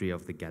country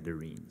of the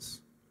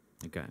Gadarenes.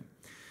 Okay,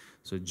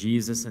 so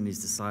Jesus and his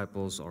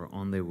disciples are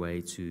on their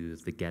way to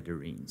the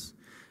Gadarenes.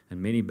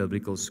 And many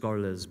biblical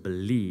scholars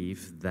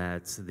believe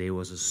that there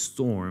was a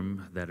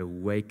storm that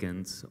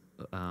awakened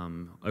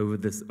over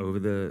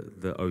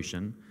the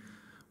ocean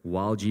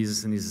while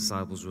Jesus and his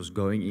disciples was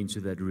going into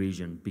that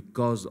region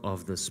because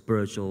of the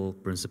spiritual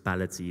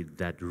principality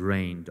that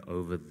reigned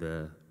over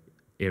the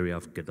area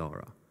of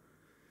Gadara.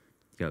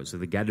 Okay, so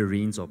the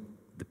Gadarenes are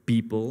the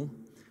people,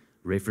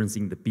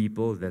 referencing the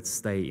people that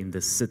stay in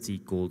the city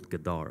called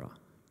Gadara.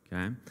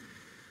 Okay,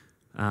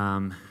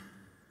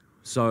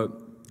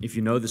 so if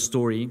you know the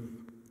story,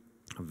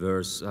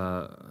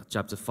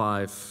 chapter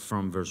 5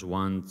 from verse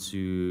 1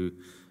 to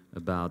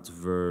about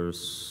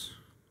verse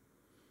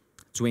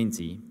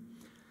 20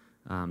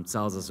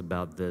 tells us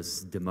about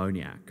this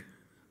demoniac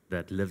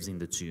that lives in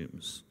the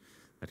tombs,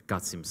 that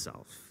cuts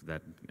himself,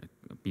 that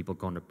people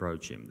can't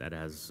approach him, that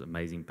has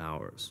amazing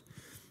powers.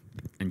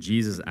 And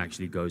Jesus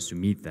actually goes to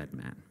meet that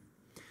man.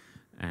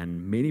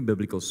 And many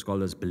biblical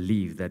scholars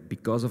believe that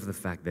because of the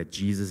fact that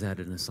Jesus had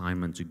an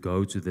assignment to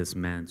go to this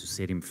man to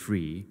set him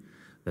free,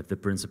 that the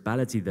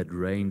principality that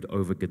reigned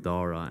over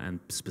Gadara, and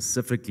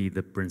specifically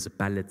the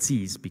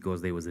principalities,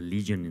 because there was a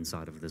legion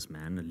inside of this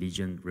man, a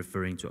legion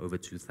referring to over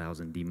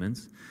 2,000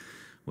 demons,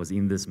 was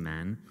in this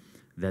man,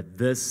 that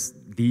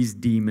these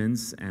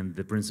demons and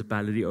the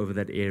principality over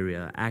that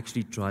area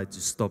actually tried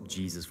to stop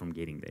Jesus from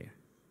getting there.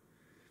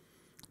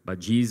 But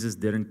Jesus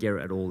didn't care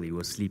at all. He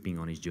was sleeping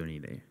on his journey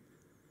there.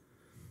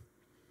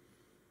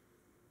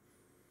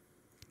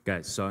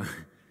 Okay, so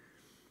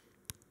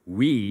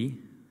we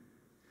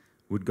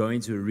would go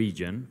into a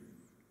region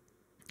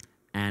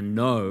and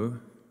know,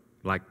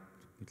 like,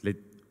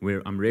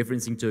 I'm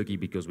referencing Turkey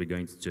because we're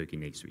going to Turkey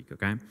next week,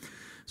 okay?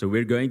 So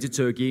we're going to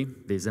Turkey.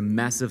 There's a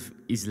massive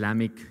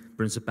Islamic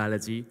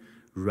principality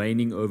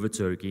reigning over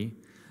Turkey.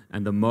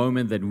 And the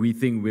moment that we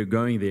think we're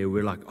going there,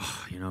 we're like,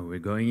 oh, we're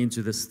going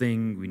into this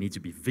thing. We need to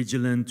be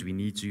vigilant. We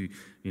need to,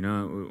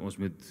 ons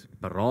moet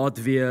paraat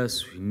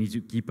wees. We need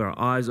to keep our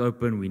eyes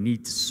open. We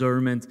need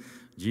discernment.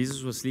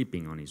 Jesus was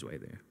sleeping on his way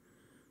there.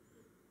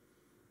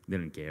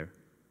 Didn't care.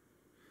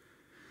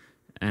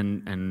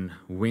 And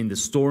when the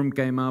storm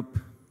came up,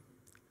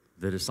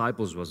 the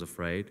disciples was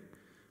afraid,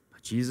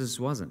 but Jesus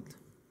wasn't.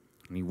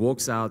 And he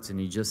walks out and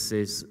he just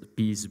says,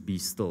 peace, be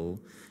still.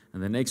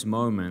 And the next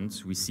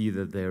moment, we see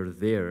that they're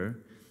there,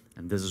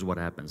 and this is what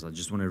happens. I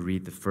just want to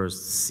read the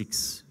first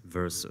 6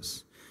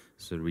 verses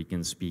so that we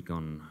can speak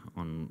on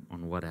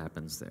what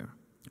happens there.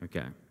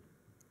 Okay.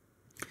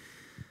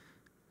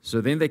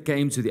 So then they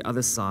came to the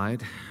other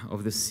side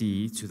of the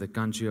sea, to the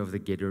country of the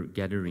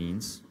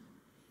Gadarenes.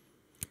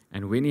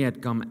 And when he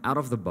had come out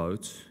of the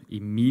boat,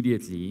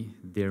 immediately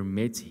there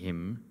met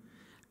him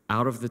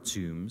out of the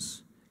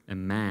tombs a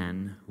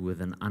man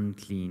with an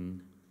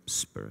unclean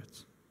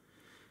spirit,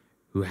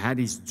 who had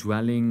his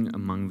dwelling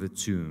among the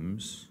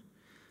tombs,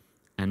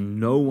 and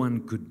no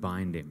one could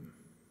bind him,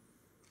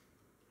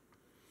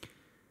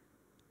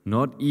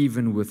 not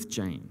even with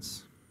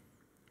chains,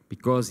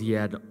 because he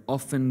had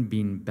often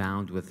been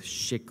bound with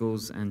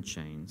shackles and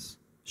chains,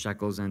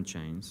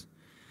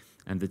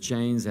 and the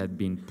chains had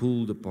been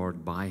pulled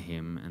apart by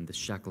him, and the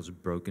shackles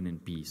broken in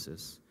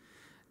pieces.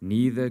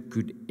 Neither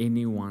could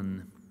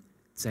anyone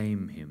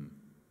tame him.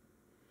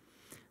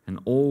 And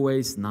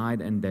always,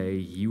 night and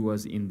day, he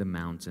was in the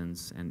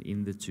mountains and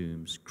in the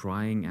tombs,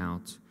 crying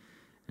out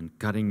and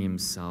cutting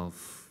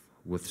himself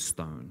with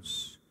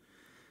stones.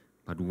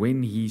 But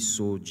when he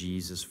saw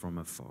Jesus from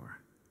afar,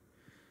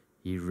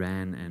 he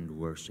ran and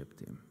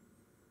worshipped him.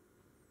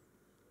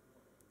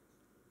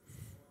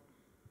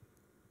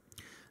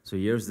 So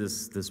here's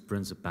this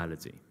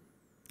principality.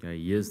 Okay,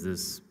 here's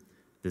this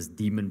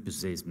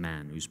demon-possessed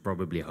man who's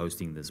probably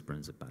hosting this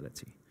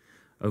principality.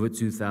 Over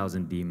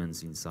 2,000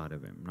 demons inside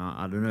of him. Now,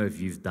 I don't know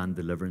if you've done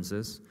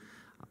deliverances.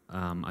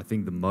 I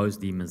think the most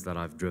demons that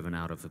I've driven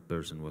out of a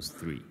person was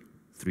 3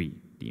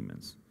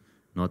 demons,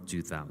 not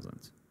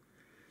 2,000.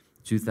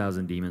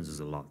 2,000 demons is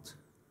a lot.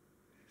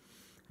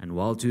 And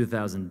while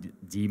 2,000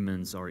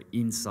 demons are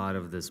inside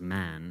of this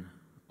man,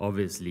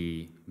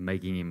 obviously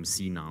making him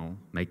senile,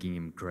 making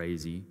him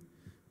crazy,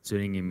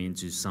 turning him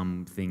into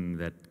something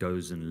that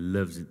goes and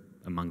lives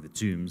among the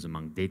tombs,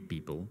 among dead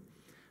people,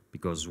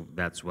 because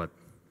that's what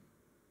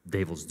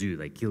devils do.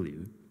 They kill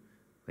you.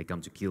 They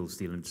come to kill,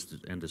 steal,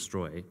 and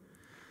destroy.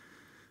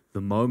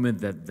 The moment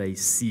that they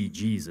see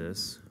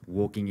Jesus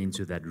walking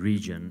into that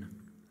region,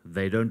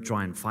 they don't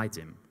try and fight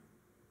him.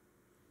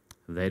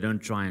 They don't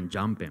try and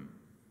jump him.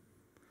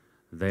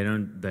 They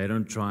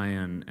don't try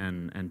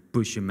and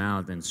push him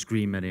out and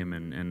scream at him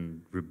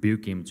and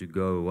rebuke him to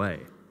go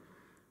away.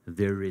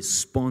 Their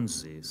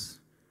response is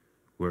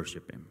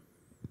worship him.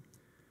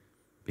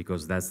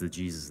 Because that's the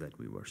Jesus that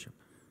we worship.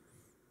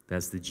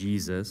 That's the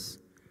Jesus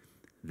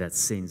that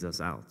sends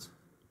us out.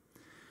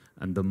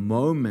 And the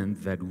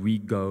moment that we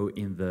go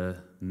in the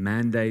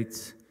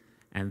mandate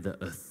and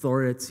the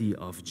authority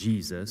of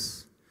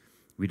Jesus,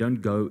 we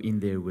don't go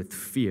in there with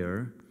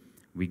fear.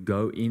 We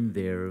go in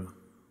there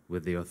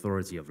with the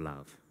authority of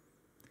love.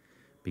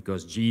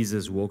 Because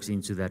Jesus walks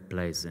into that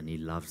place and he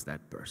loves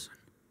that person.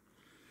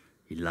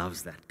 He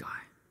loves that guy.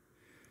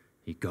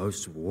 He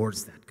goes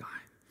towards that guy.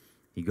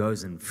 He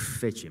goes and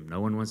fetch him.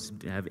 No one wants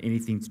to have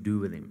anything to do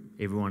with him.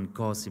 Everyone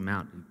casts him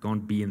out. He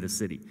can't be in the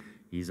city.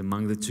 He's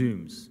among the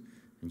tombs.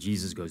 And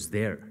Jesus goes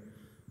there.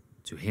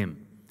 to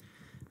him.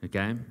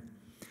 Okay?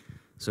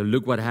 So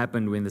look what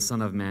happened when the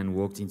Son of Man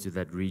walked into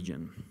that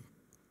region.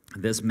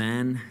 This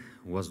man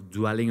was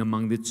dwelling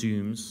among the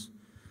tombs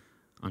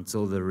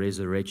until the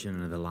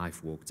resurrection and the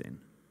life walked in.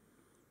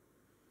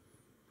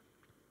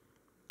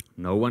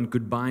 No one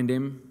could bind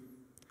him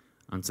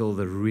until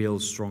the real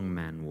strong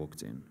man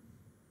walked in.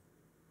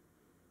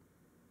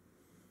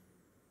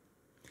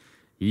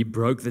 He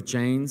broke the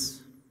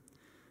chains,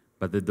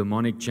 but the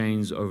demonic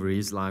chains over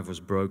his life was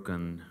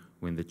broken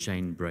when the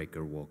chain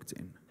breaker walked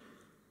in.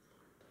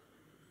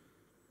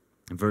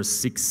 In verse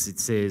 6, it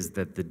says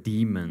that the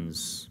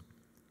demons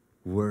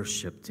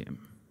worshipped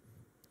him.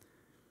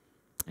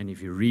 And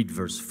if you read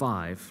verse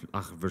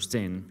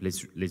 10,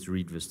 let's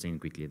read verse 10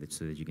 quickly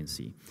so that you can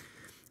see.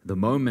 The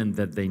moment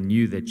that they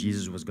knew that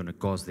Jesus was going to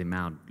cast them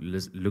out,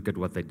 look at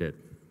what they did.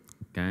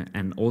 Okay?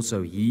 And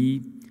also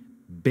he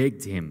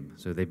begged him,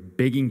 so they're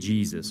begging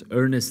Jesus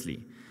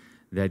earnestly,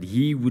 that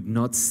he would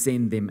not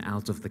send them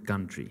out of the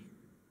country.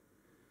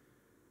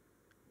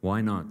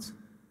 Why not?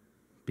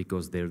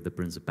 Because they're the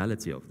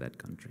principality of that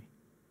country.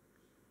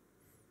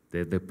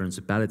 They're the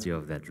principality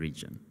of that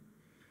region.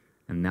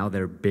 And now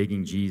they're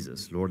begging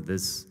Jesus, Lord,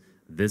 this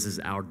is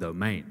our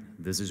domain.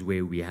 This is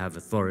where we have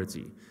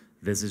authority.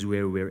 This is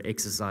where we're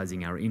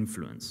exercising our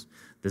influence.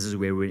 This is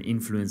where we're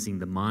influencing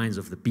the minds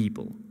of the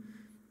people.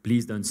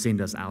 Please don't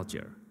send us out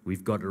here.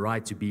 We've got a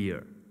right to be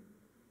here.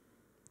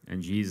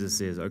 And Jesus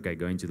says, okay,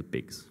 go into the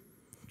pigs.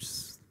 Which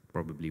is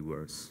probably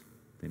worse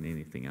than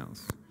anything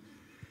else.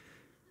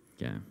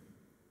 Yeah.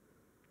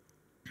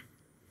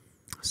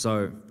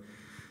 So,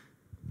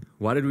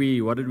 why did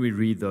we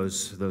read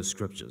those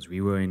scriptures? We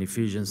were in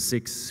Ephesians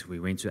 6, we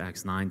went to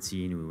Acts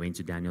 19, we went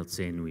to Daniel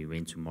 10, we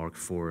went to Mark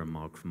 4 and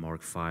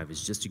Mark 5.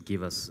 It's just to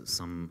give us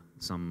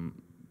some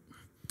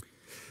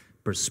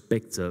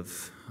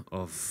perspective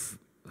of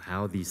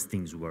how these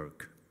things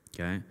work,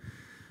 okay?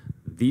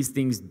 These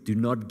things do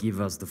not give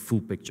us the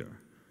full picture,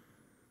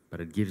 but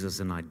it gives us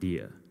an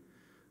idea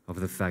of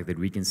the fact that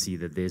we can see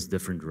that there's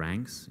different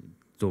ranks.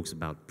 It talks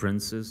about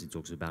princes, it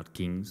talks about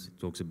kings, it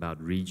talks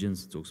about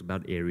regions, it talks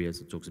about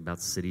areas, it talks about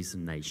cities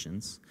and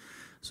nations.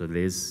 So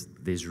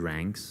there's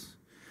ranks,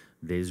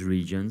 there's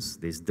regions,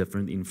 there's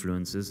different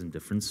influences and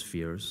different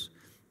spheres.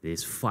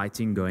 There's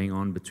fighting going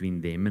on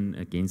between them and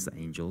against the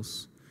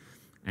angels.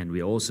 And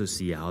we also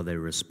see how they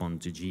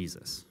respond to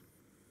Jesus.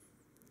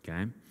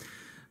 Okay?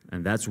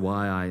 And that's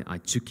why I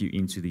took you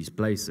into these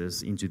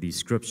places, into these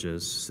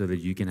scriptures, so that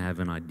you can have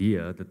an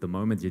idea that the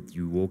moment that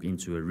you walk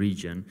into a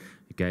region,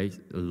 okay,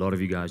 a lot of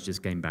you guys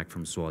just came back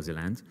from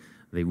Swaziland.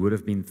 There would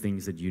have been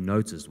things that you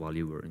noticed while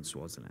you were in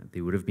Swaziland.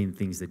 There would have been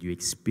things that you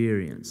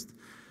experienced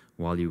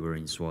while you were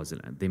in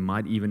Swaziland. There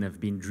might even have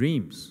been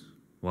dreams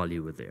while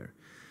you were there,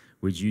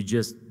 which you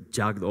just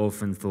jugged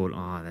off and thought,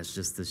 that's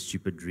just a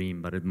stupid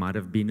dream, but it might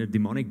have been a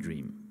demonic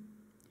dream.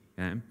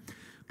 Okay?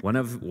 One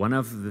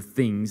of the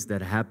things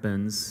that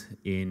happens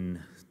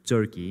in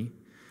Turkey,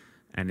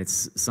 and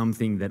it's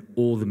something that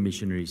all the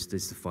missionaries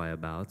testify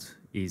about,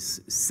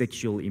 is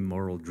sexual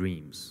immoral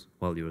dreams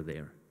while you're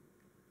there.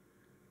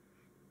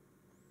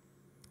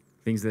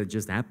 Things that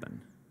just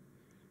happen,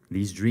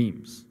 these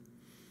dreams.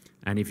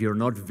 And if you're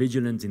not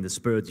vigilant in the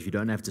spirit, if you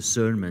don't have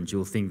discernment,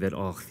 you'll think that,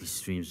 these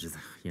dreams,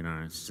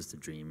 it's just a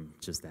dream,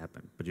 it just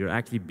happened. But you're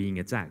actually being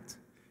attacked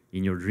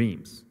in your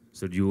dreams,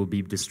 so that you will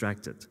be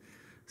distracted,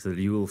 so that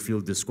you will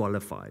feel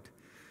disqualified,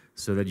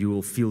 so that you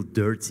will feel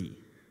dirty,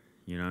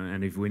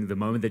 and when the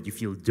moment that you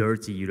feel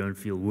dirty, you don't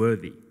feel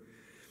worthy.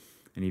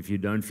 And if you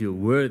don't feel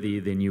worthy,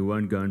 then you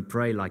won't go and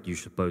pray like you're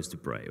supposed to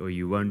pray, or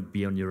you won't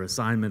be on your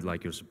assignment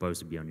like you're supposed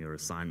to be on your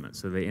assignment.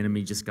 So the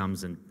enemy just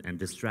comes and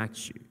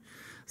distracts you.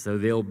 So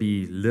there'll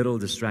be little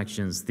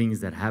distractions,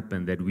 things that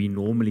happen that we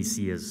normally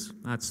see as,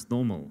 that's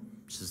normal,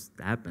 it just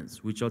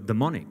happens, which are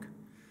demonic,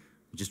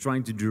 which is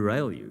trying to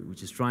derail you,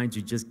 which is trying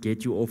to just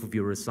get you off of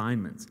your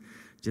assignment,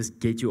 just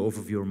get you off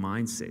of your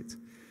mindset.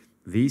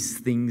 These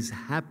things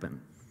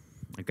happen,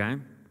 okay?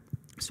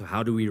 So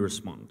how do we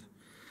respond?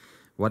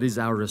 What is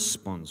our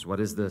response? What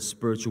is the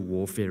spiritual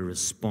warfare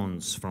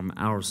response from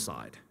our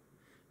side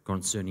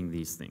concerning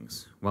these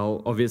things?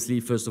 Well, obviously,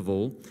 first of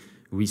all,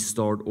 we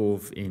start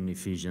off in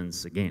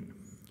Ephesians again.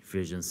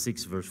 Ephesians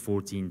 6, verse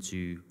 14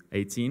 to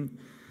 18.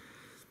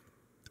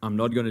 I'm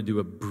not going to do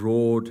a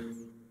broad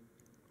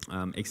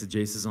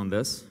exegesis on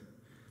this.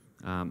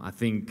 I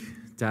think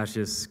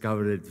Tasha's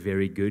covered it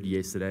very good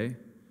yesterday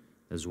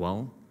as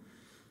well.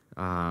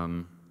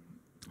 So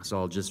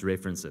I'll just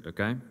reference it,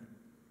 okay?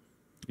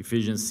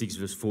 Ephesians 6,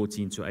 verse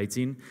 14 to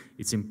 18.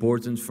 It's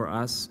important for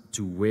us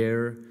to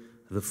wear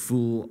the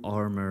full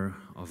armor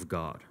of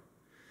God.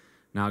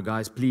 Now,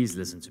 guys, please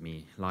listen to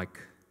me.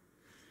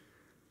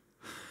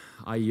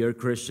 I hear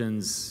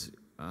Christians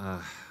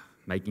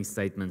making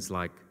statements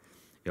like,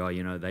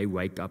 they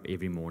wake up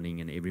every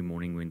morning, and every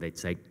morning when they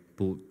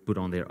put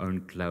on their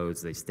own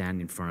clothes, they stand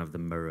in front of the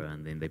mirror,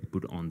 and then they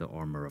put on the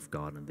armor of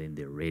God, and then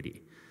they're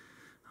ready.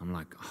 I'm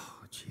like,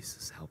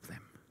 Jesus, help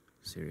them.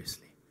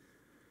 Seriously.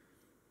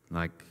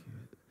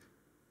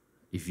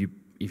 If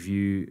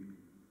you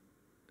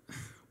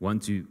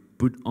want to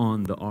put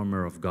on the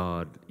armor of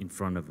God in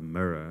front of a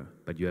mirror,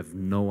 but you have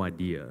no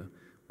idea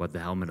what the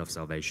helmet of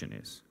salvation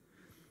is,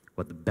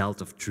 what the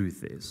belt of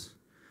truth is,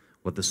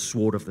 what the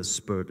sword of the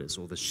Spirit is,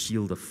 or the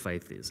shield of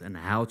faith is, and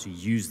how to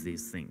use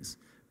these things.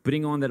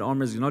 Putting on that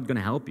armor is not going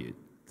to help you.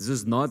 This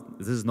is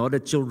not a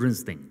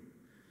children's thing.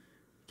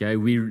 Okay,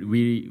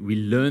 we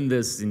learn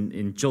this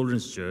in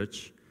children's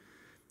church,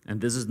 and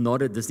this is nie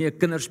 'n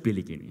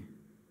kinderspeletjie nie.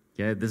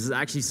 Okay, this is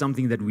actually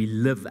something that we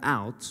live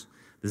out.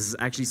 This is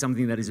actually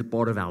something that is a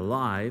part of our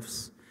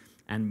lives.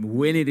 And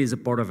when it is a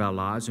part of our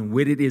lives, and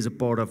when it is a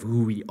part of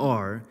who we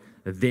are,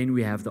 then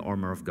we have the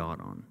armor of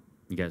God on.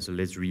 Okay, so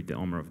let's read the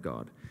armor of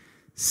God.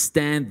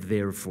 Stand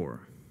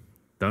therefore.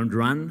 Don't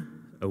run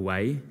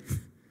away.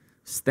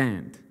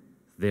 Stand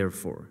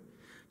therefore.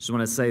 So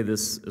when I say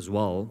this as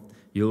well,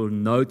 you'll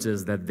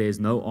notice that there's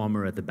no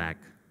armor at the back.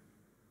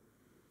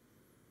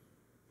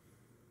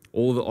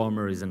 All the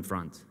armor is in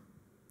front.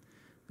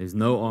 There's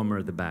no armor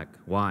at the back.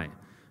 Why?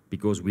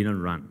 Because we don't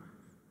run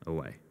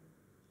away.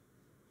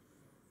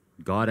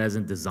 God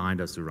hasn't designed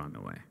us to run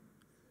away.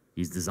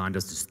 He's designed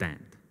us to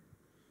stand.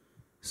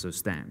 So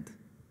stand.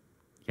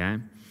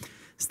 Okay?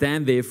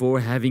 Stand therefore,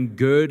 having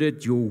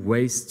girded your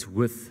waist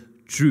with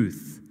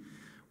truth.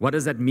 What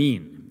does that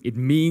mean? It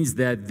means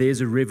that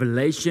there's a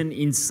revelation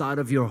inside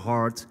of your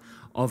heart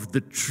of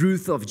the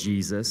truth of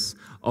Jesus,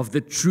 of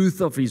the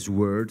truth of His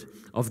Word,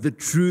 of the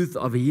truth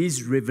of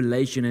His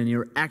revelation, and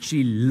you're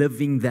actually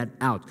living that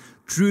out.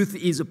 Truth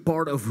is a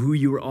part of who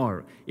you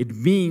are. It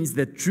means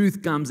that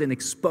truth comes and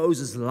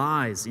exposes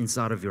lies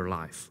inside of your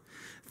life.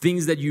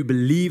 Things that you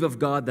believe of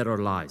God that are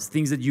lies.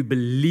 Things that you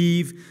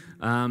believe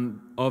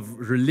of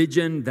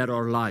religion that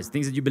are lies.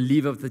 Things that you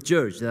believe of the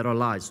church that are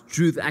lies.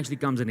 Truth actually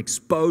comes and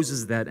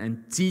exposes that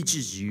and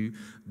teaches you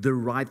the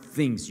right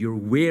things. You're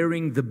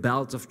wearing the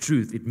belt of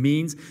truth. It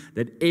means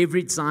that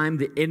every time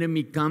the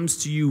enemy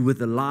comes to you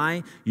with a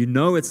lie, you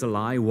know it's a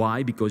lie.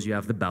 Why? Because you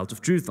have the belt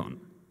of truth on.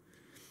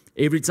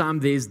 Every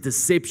time there's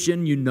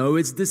deception, you know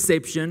it's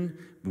deception.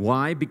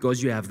 Why?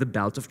 Because you have the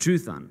belt of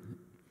truth on.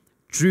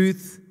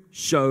 Truth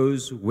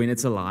shows when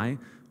it's a lie.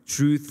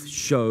 Truth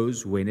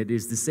shows when it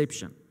is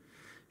deception.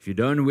 If you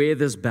don't wear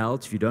this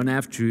belt, if you don't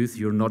have truth,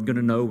 you're not going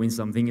to know when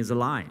something is a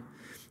lie.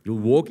 You'll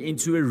walk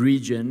into a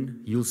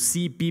region, you'll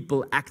see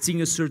people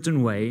acting a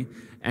certain way,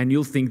 and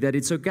you'll think that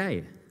it's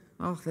okay.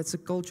 Oh, that's a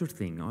culture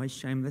thing. Oh,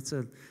 shame, that's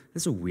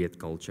a weird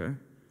culture.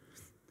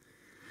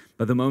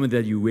 But the moment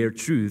that you wear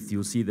truth,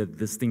 you'll see that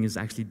this thing is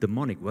actually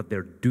demonic. What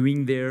they're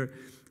doing there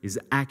is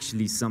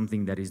actually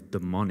something that is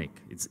demonic.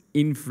 It's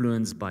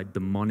influenced by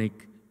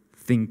demonic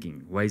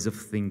thinking, ways of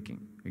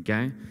thinking,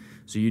 okay?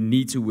 So you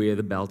need to wear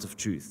the belt of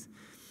truth.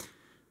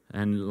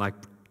 And like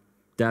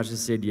Dasha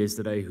said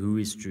yesterday, who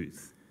is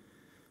truth?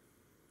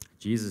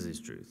 Jesus is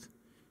truth,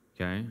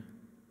 okay?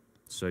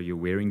 So you're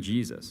wearing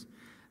Jesus.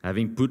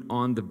 Having put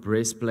on the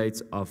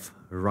breastplate of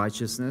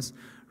righteousness.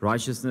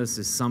 Righteousness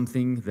is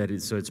something that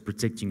is, so it's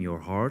protecting your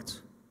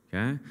heart,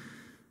 okay?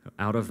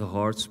 Out of the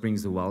heart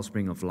springs the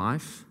wellspring of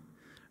life.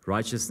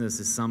 Righteousness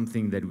is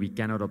something that we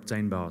cannot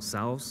obtain by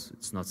ourselves.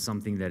 It's not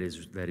something that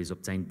is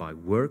obtained by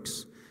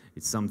works.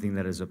 It's something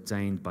that is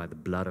obtained by the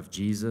blood of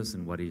Jesus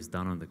and what He's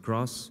done on the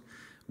cross.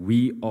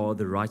 We are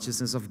the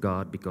righteousness of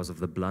God because of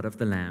the blood of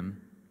the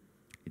Lamb.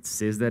 It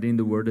says that in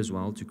the Word as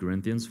well, 2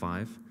 Corinthians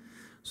 5.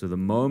 So the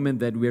moment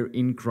that we're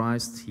in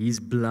Christ, His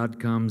blood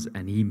comes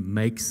and He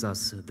makes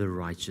us the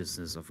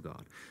righteousness of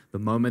God. The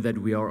moment that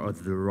we are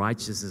of the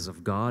righteousness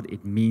of God,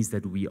 it means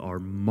that we are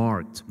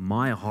marked.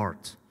 My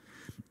heart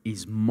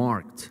is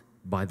marked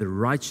by the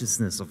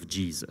righteousness of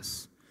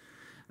Jesus.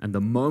 And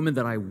the moment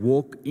that I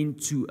walk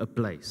into a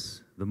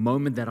place, the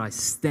moment that I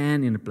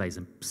stand in a place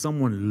and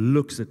someone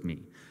looks at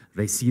me,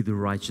 they see the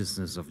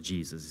righteousness of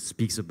Jesus. It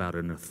speaks about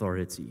an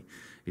authority.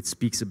 It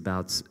speaks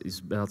about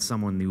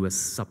someone who has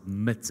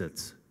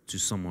submitted to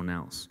someone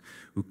else,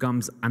 who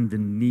comes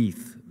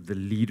underneath the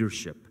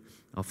leadership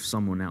of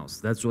someone else.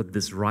 That's what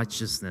this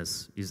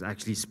righteousness is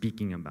actually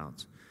speaking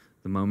about.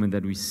 The moment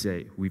that we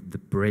say, with the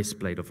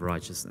breastplate of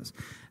righteousness.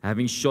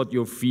 Having shod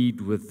your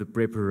feet with the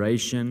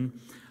preparation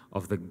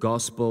of the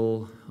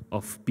gospel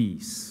of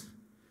peace.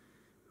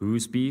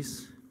 Whose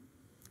peace?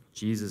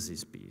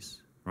 Jesus'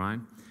 peace, right?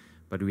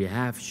 But we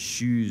have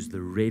shoes,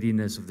 the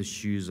readiness of the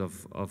shoes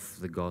of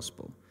the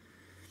gospel.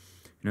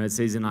 You know, it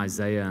says in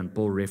Isaiah, and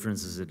Paul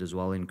references it as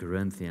well in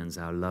Corinthians,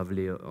 how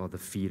lovely are the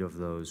feet of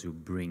those who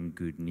bring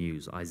good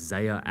news.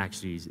 Isaiah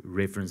actually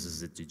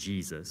references it to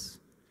Jesus.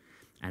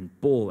 And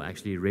Paul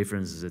actually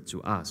references it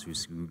to us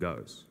who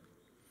goes.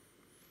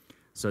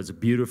 So it's a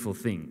beautiful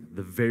thing.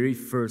 The very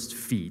first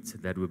feet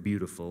that were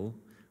beautiful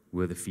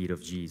were the feet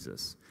of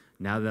Jesus.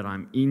 Now that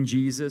I'm in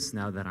Jesus,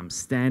 now that I'm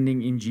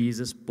standing in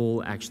Jesus,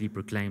 Paul actually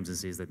proclaims and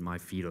says that my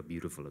feet are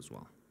beautiful as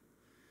well.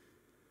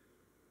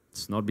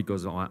 It's not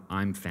because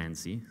I'm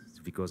fancy, it's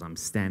because I'm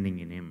standing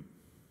in Him.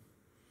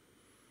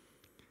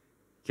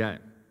 Okay.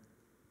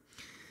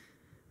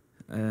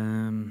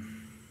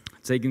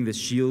 Taking the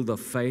shield of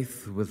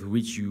faith with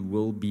which you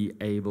will be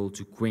able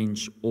to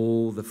quench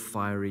all the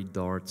fiery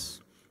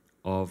darts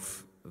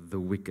of the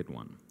wicked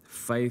one.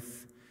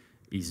 Faith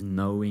is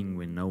knowing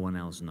when no one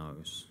else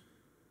knows.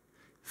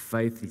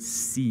 Faith is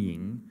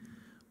seeing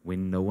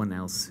when no one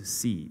else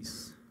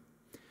sees.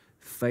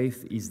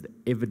 Faith is the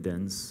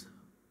evidence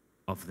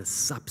of the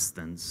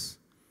substance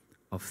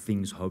of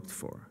things hoped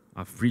for.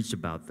 I've preached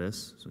about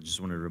this, so I just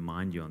want to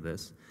remind you on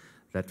this,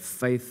 that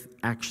faith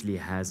actually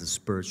has a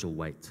spiritual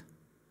weight.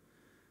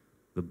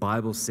 The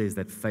Bible says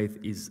that faith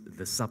is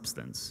the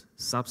substance.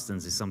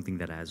 Substance is something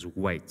that has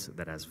weight,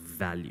 that has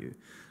value.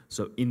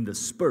 So in the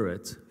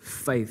spirit,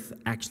 faith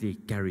actually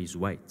carries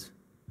weight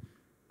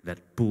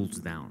that pulls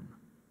down.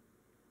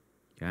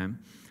 Okay?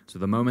 So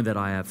the moment that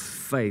I have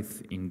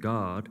faith in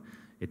God,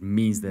 it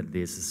means that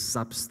there's a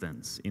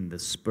substance in the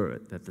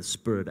spirit, that the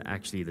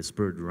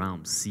spirit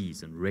realm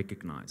sees and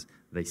recognizes.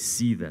 They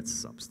see that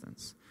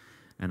substance.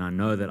 And I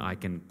know that I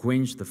can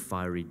quench the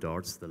fiery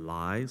darts, the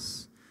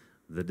lies,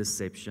 the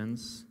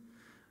deceptions,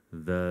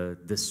 the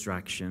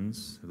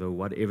distractions,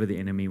 whatever the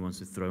enemy wants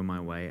to throw my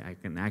way, I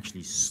can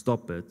actually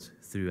stop it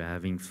through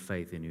having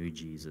faith in who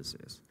Jesus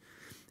is.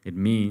 It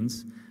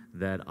means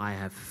that I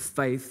have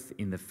faith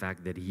in the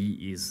fact that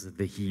He is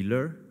the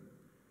healer.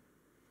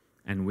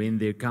 And when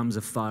there comes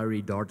a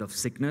fiery dart of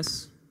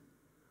sickness,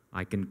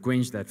 I can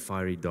quench that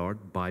fiery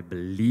dart by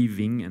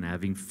believing and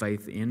having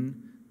faith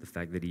in the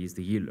fact that He is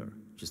the healer,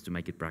 just to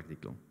make it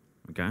practical.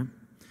 Okay?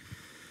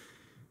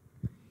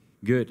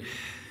 Good.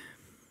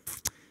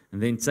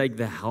 And then take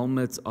the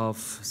helmet of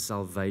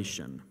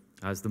salvation.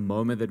 As the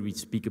moment that we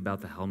speak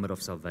about the helmet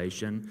of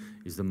salvation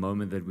is the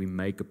moment that we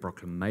make a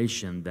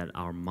proclamation that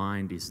our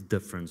mind is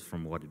different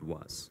from what it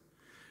was.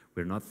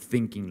 We're not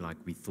thinking like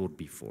we thought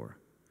before.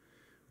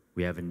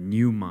 We have a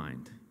new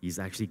mind. He's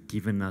actually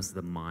given us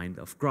the mind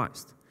of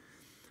Christ.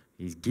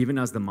 He's given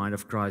us the mind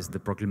of Christ. The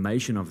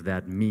proclamation of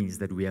that means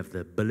that we have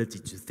the ability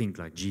to think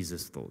like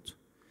Jesus thought.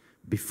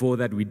 Before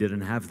that, we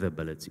didn't have the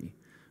ability.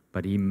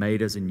 But He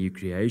made us a new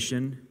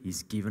creation.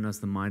 He's given us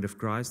the mind of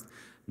Christ.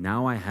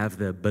 Now I have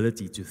the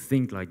ability to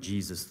think like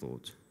Jesus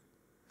thought.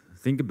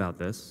 Think about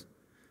this,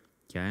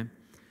 okay?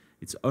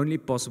 It's only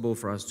possible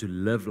for us to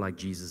live like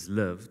Jesus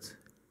lived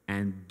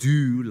and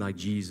do like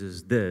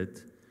Jesus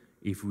did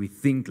if we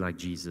think like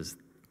Jesus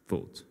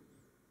thought.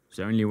 It's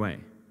the only way.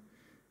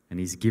 And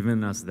He's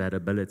given us that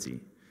ability.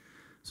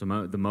 So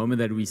the moment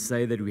that we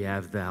say that we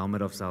have the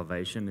helmet of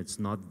salvation, it's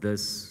not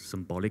this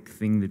symbolic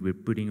thing that we're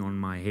putting on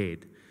my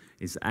head.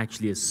 It's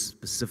actually a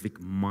specific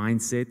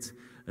mindset,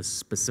 a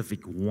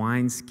specific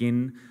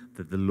wineskin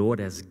that the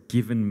Lord has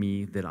given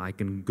me that I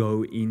can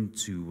go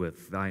into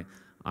with.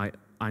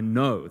 I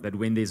know that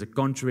when there's a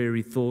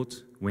contrary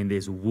thought, when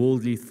there's a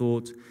worldly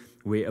thought,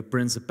 where a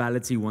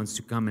principality wants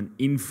to come and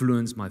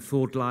influence my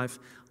thought life,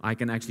 I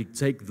can actually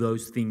take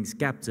those things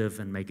captive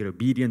and make it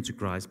obedient to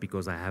Christ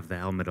because I have the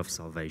helmet of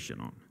salvation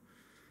on.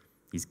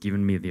 He's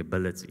given me the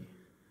ability.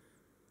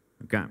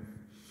 Okay.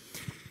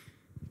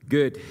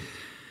 Good.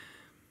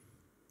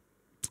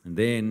 And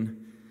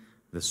then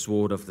the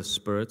sword of the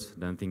Spirit.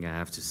 Don't think I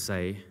have to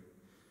say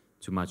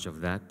too much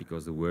of that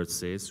because the word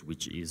says,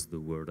 which is the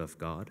word of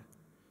God.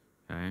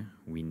 Okay?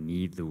 We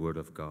need the word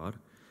of God.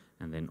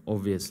 And then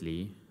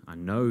obviously, I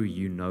know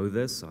you know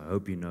this, I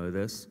hope you know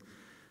this,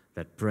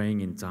 that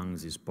praying in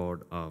tongues is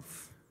part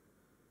of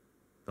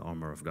the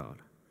armor of God.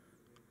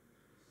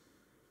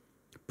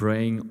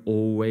 Praying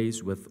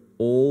always with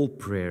all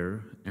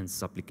prayer and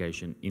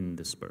supplication in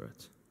the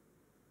Spirit.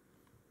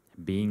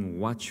 Being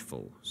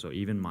watchful, so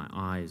even my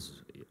eyes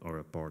are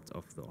a part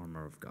of the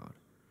armor of God,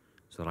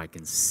 so that I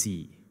can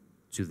see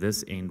to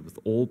this end with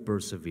all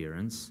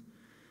perseverance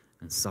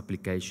and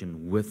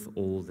supplication with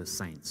all the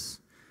saints.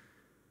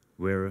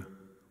 We're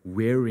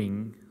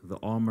wearing the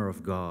armor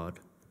of God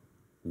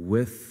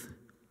with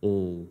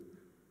all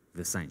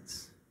the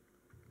saints.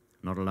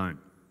 Not alone.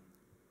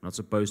 Not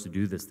supposed to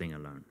do this thing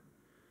alone.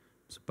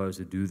 Supposed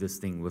to do this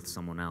thing with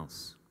someone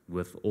else,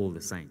 with all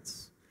the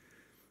saints.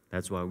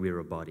 That's why we're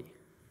a body.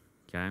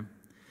 Okay?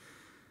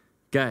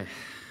 Okay,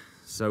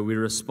 so we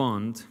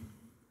respond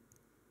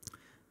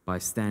by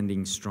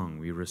standing strong.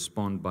 We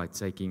respond by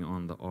taking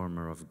on the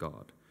armor of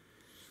God.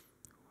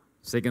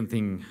 Second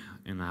thing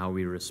in how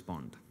we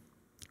respond.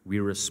 We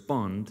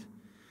respond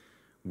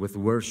with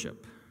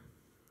worship.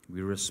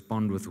 We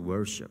respond with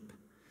worship.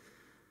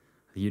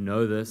 You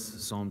know this,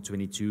 Psalm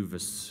 22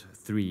 verse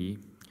 3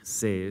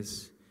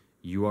 says,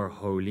 "You are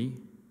holy,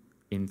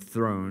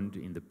 enthroned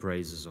in the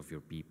praises of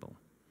your people."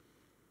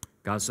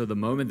 God, so the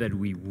moment that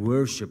we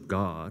worship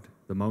God,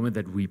 the moment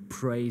that we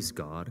praise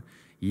God,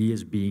 He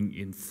is being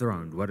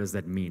enthroned. What does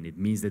that mean? It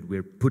means that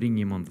we're putting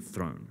Him on the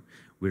throne.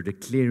 We're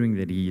declaring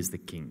that He is the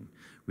King.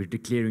 We're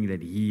declaring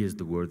that He is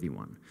the worthy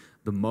one.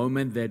 The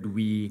moment that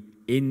we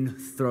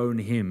enthrone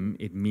Him,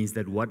 it means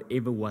that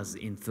whatever was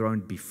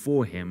enthroned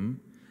before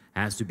Him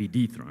has to be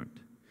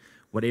dethroned.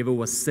 Whatever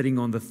was sitting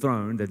on the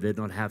throne that did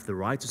not have the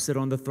right to sit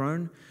on the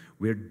throne,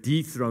 we're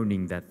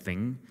dethroning that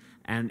thing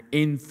and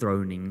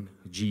enthroning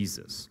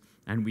Jesus.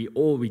 And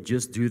we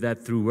just do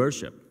that through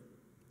worship.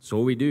 That's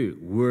all we do,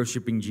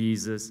 worshiping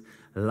Jesus,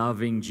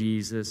 loving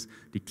Jesus,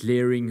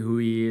 declaring who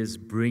He is,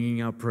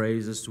 bringing our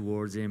praises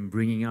towards Him,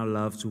 bringing our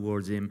love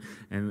towards Him,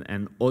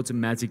 and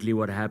automatically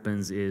what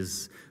happens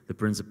is the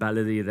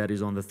principality that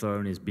is on the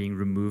throne is being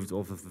removed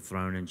off of the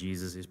throne, and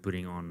Jesus is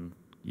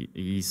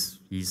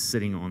He's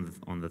sitting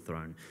on the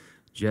throne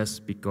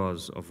just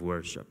because of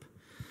worship.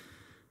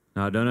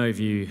 Now, I don't know if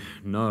you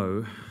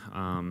know,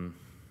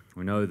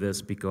 we know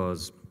this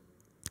because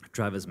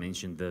Travis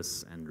mentioned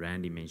this and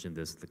Randy mentioned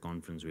this at the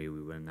conference where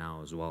we were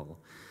now as well,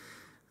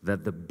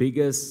 that the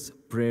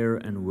biggest prayer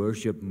and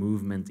worship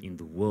movement in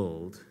the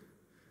world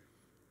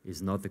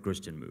is not the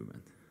Christian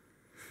movement.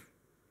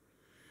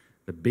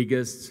 The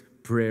biggest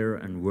prayer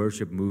and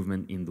worship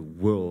movement in the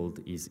world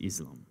is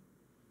Islam.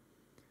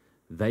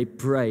 They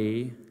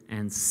pray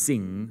and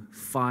sing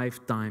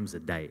 5 times a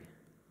day,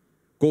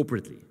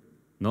 corporately,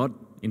 not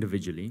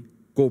individually,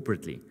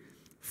 corporately,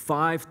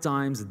 5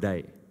 times a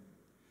day.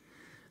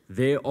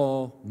 There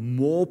are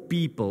more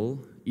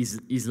people,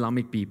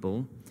 Islamic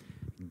people,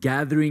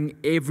 gathering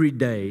every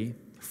day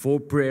for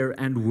prayer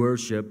and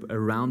worship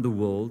around the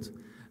world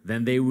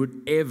than they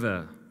would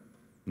ever,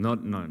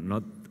 not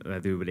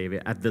that they would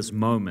ever, at this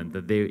moment,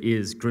 that there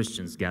is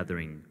Christians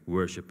gathering,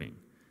 worshiping,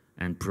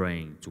 and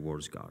praying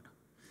towards God.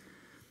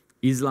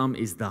 Islam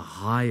is the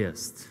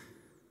highest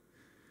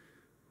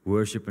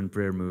worship and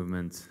prayer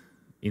movement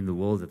in the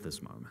world at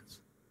this moment.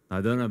 Now,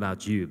 I don't know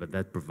about you, but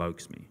that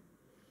provokes me.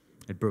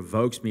 It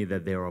provokes me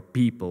that there are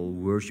people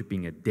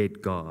worshiping a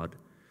dead God,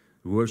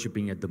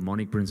 worshiping a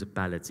demonic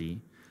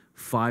principality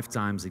 5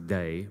 times a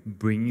day,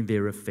 bringing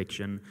their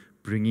affection,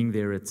 bringing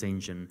their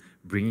attention,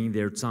 bringing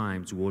their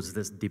time towards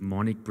this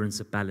demonic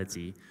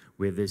principality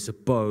where they're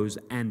supposed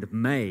and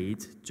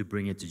made to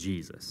bring it to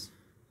Jesus.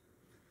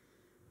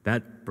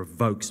 That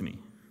provokes me.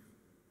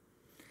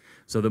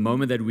 So the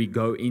moment that we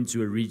go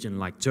into a region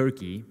like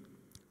Turkey,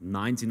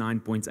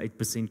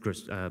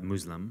 99.8%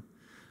 Muslim,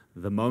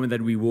 the moment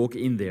that we walk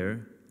in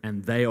there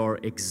and they are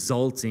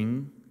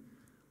exalting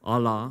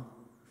Allah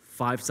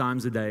 5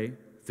 times a day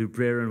through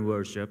prayer and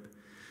worship,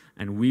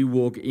 and we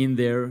walk in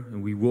there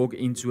and we walk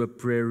into a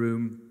prayer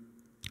room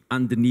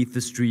underneath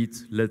the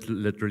street,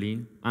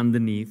 literally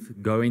underneath,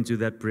 go into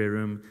that prayer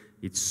room,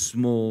 it's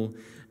small,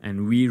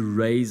 and we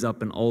raise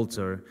up an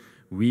altar.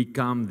 We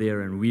come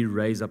there and we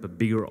raise up a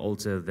bigger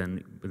altar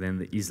than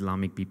the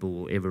Islamic people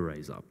will ever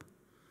raise up.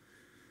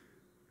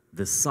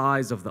 The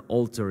size of the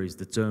altar is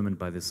determined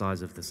by the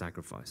size of the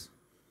sacrifice.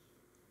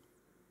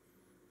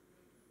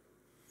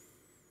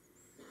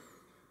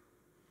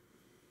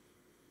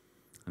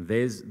 And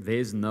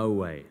there's no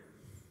way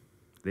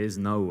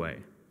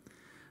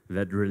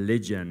that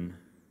religion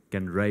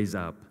can raise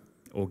up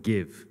or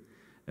give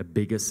a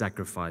bigger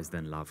sacrifice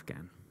than love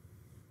can.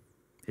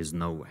 There's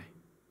no way.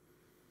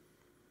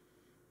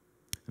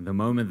 And the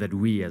moment that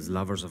we, as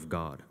lovers of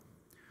God,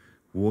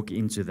 walk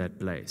into that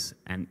place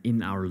and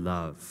in our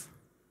love,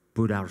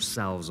 put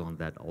ourselves on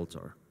that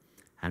altar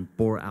and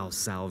pour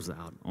ourselves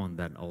out on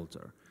that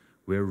altar,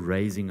 we're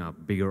raising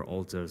up bigger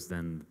altars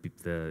than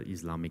the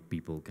Islamic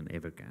people can.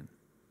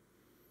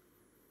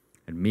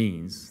 It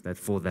means that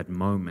for that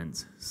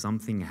moment,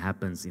 something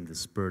happens in the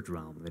spirit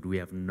realm that we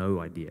have no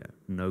idea,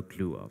 no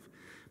clue of.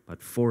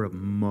 But for a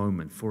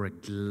moment, for a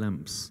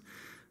glimpse,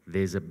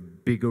 there's a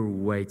bigger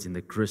weight in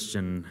the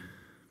Christian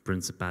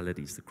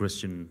principalities, the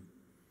Christian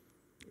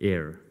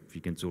air, if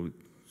you can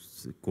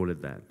call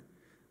it that,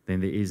 than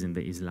there is in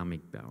the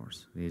Islamic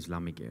powers, the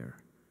Islamic air.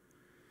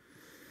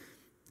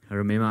 I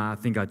remember, I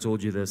think I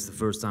told you this the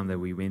first time that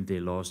we went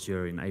there last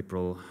year in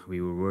April.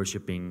 We were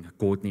worshiping.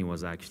 Courtney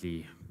was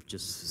actually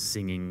just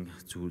singing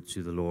to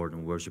the Lord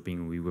and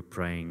worshiping. We were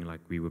praying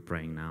like we were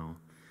praying now.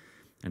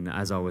 And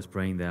as I was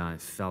praying there, I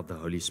felt the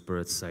Holy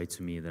Spirit say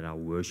to me that our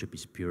worship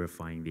is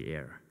purifying the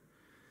air.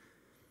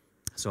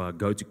 So I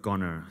go to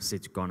Connor, I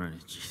said to Connor,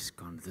 "Jeez,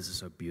 Connor, this is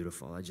so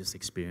beautiful. I just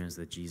experienced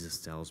that Jesus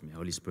tells me,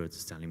 Holy Spirit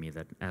is telling me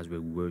that as we're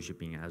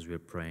worshiping, as we're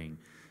praying,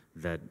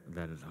 that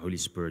Holy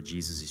Spirit,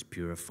 Jesus is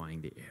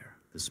purifying the air,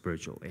 the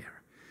spiritual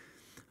air."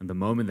 And the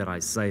moment that I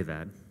say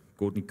that,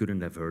 Courtney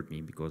couldn't have heard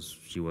me because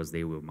she was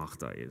there where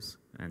Magda is,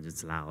 and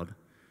it's loud.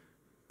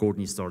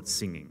 Courtney starts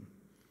singing,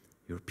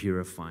 "You're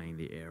purifying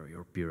the air,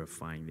 you're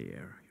purifying the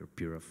air, you're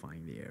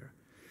purifying the air."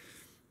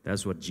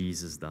 That's what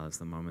Jesus does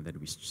the moment that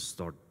we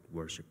start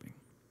worshiping.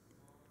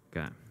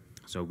 Okay,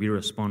 so we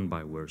respond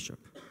by worship.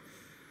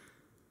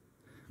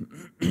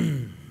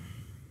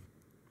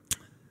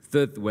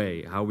 Third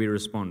way, how we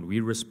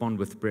respond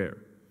with prayer.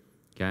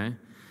 Okay,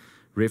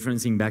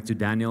 referencing back to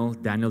Daniel,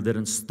 Daniel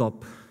didn't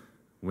stop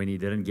when he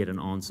didn't get an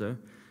answer.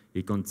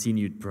 He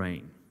continued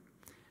praying,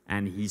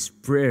 and his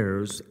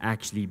prayers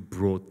actually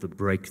brought the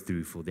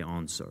breakthrough for the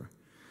answer.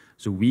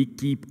 So we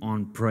keep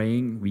on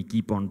praying, we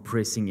keep on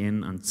pressing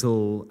in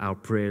until our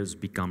prayers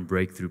become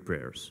breakthrough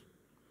prayers.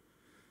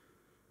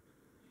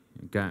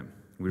 Okay,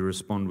 we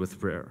respond with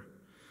prayer.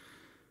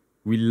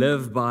 We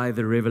live by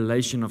the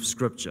revelation of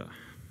Scripture.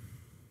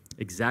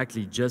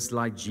 Exactly just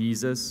like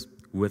Jesus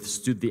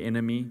withstood the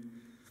enemy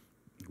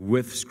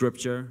with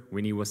Scripture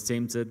when he was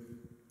tempted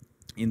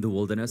in the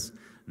wilderness,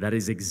 that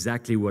is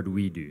exactly what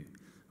we do.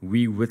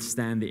 We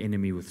withstand the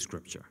enemy with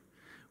Scripture.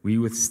 We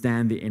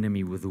withstand the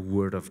enemy with the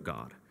Word of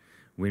God.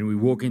 When we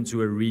walk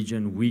into a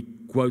region, we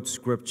quote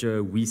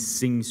Scripture, we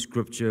sing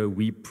Scripture,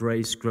 we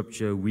pray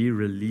Scripture, we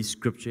release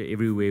Scripture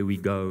everywhere we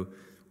go.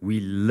 We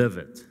live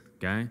it,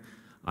 okay?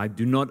 I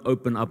do not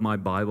open up my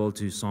Bible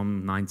to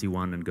Psalm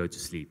 91 and go to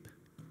sleep.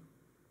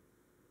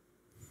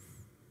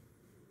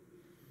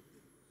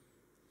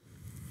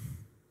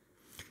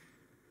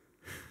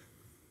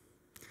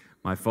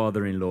 My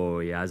father-in-law,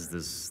 he has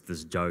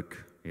this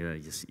joke.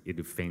 It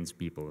offends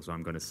people, so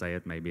I'm going to say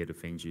it. Maybe it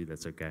offends you.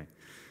 That's okay.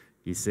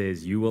 He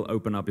says, you will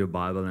open up your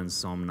Bible in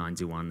Psalm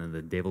 91, and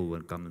the devil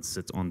will come and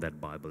sit on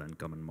that Bible and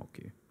come and mock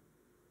you.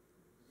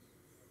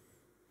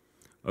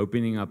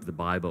 Opening up the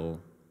Bible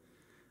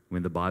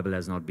when the Bible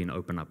has not been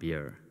opened up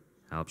here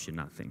helps you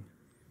nothing.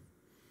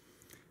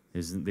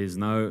 There's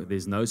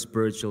no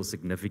spiritual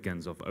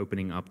significance of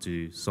opening up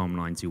to Psalm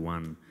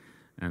 91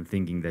 and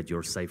thinking that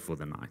you're safe for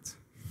the night.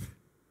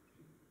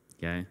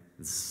 Okay?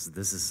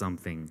 This is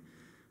something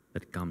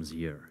that comes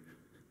here.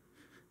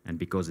 And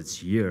because it's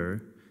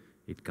here,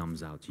 it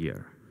comes out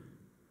here.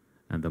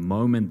 And the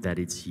moment that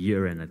it's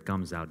here and it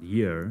comes out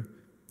here,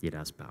 it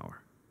has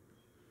power.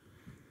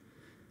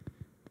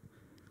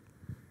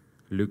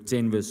 Luke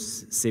 10,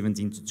 verse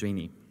 17 to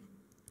 20.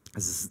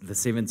 As the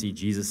 70,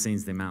 Jesus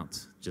sends them out,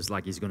 just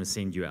like he's going to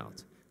send you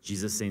out.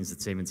 Jesus sends the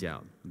 70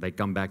 out. They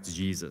come back to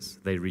Jesus.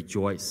 They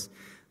rejoice.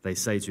 They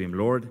say to him,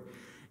 Lord,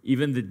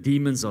 even the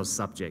demons are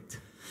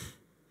subject.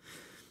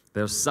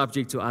 They're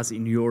subject to us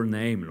in your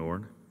name,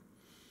 Lord.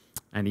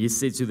 And he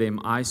said to them,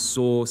 I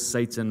saw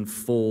Satan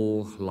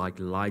fall like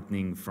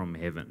lightning from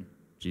heaven.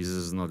 Jesus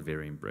is not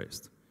very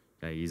impressed.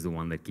 Okay, he's the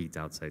one that kicked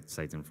out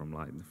Satan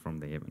from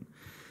the heaven.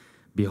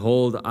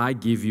 Behold, I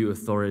give you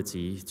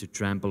authority to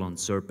trample on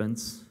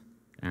serpents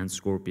and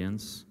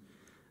scorpions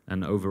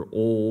and over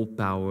all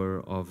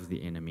power of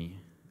the enemy,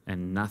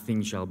 and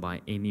nothing shall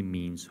by any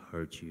means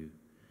hurt you.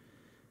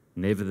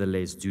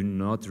 Nevertheless, do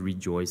not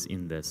rejoice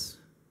in this,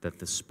 that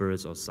the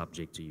spirits are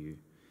subject to you,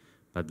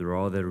 but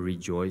rather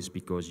rejoice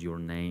because your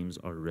names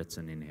are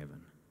written in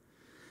heaven.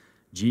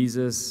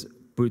 Jesus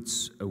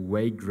puts a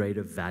way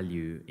greater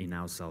value in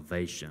our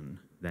salvation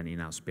than in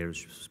our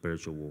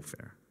spiritual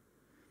warfare,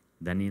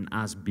 than in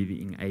us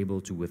being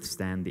able to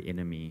withstand the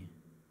enemy,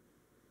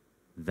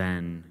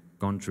 than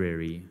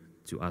contrary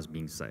to us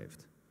being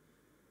saved.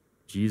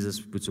 Jesus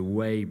puts a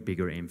way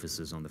bigger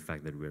emphasis on the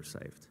fact that we're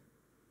saved,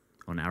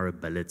 on our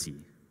ability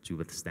to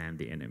withstand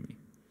the enemy.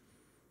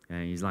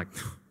 And he's like,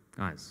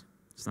 guys,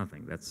 it's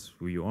nothing. That's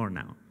who you are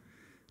now.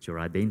 It's your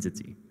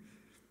identity.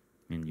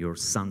 And you're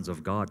sons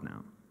of God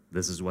now.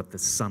 This is what the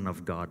Son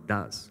of God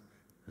does.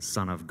 The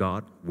Son of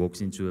God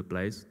walks into a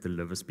place,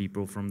 delivers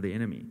people from the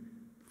enemy,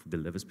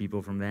 delivers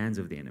people from the hands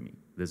of the enemy.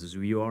 This is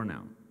who you are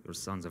now. You're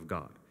sons of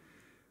God.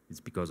 It's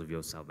because of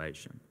your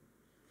salvation,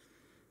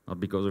 not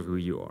because of who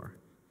you are.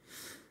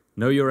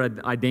 Know your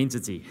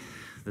identity.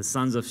 The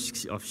sons of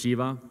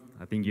Sheva,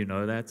 I think you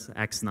know that.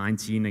 Acts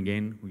 19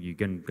 again. You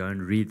can go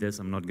and read this.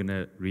 I'm not going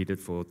to read it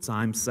for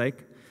time's sake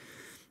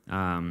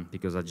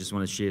because I just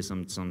want to share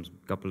some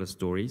couple of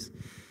stories.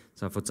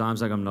 So for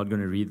time's sake, I'm not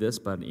going to read this,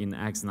 but in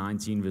Acts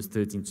 19, verse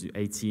 13 to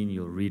 18,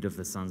 you'll read of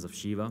the sons of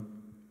Sheva.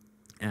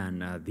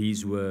 And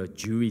these were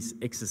Jewish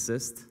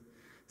exorcists,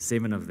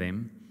 7 of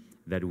them,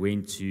 that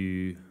went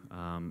to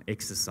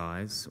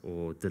exorcise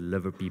or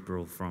deliver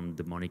people from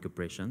demonic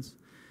oppressions.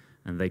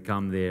 And they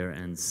come there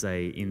and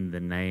say, in the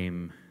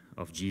name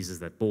of Jesus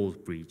that Paul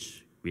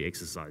preached, we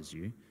exorcise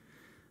you.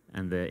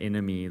 And the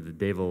enemy, the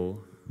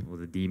devil or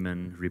the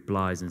demon,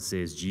 replies and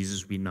says,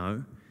 Jesus we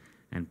know,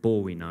 and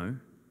Paul we know,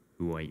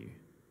 who are you?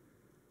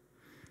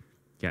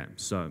 Okay,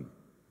 so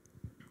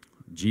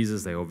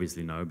Jesus they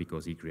obviously know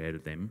because he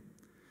created them.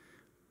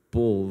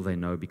 Paul they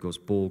know because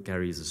Paul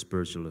carries a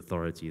spiritual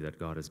authority that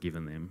God has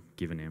given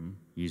him.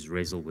 He's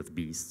wrestled with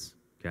beasts,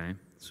 okay?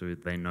 So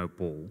they know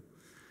Paul.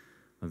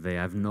 They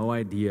have no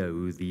idea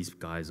who these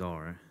guys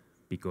are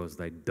because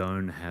they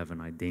don't have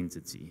an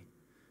identity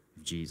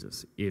of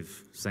Jesus.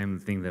 If, same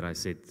thing that I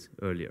said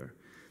earlier,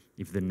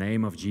 if the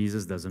name of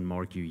Jesus doesn't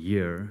mark you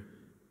here,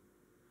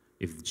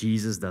 if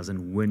Jesus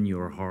doesn't win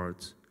your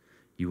heart,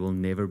 you will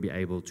never be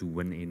able to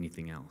win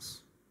anything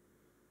else,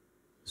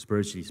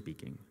 spiritually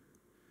speaking.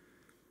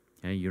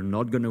 Okay? You're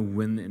not going to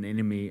win an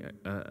enemy,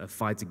 a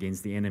fight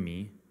against the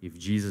enemy if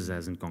Jesus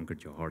hasn't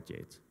conquered your heart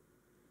yet.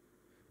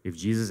 If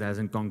Jesus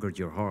hasn't conquered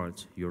your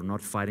heart, you're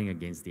not fighting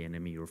against the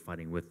enemy, you're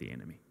fighting with the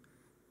enemy.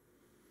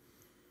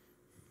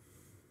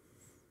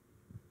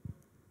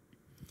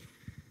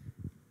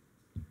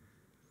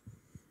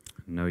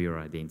 Know your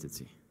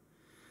identity.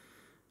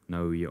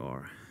 Know who you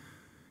are.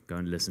 Go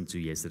and listen to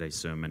yesterday's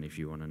sermon if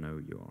you want to know who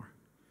you are.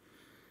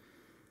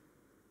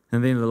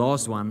 And then the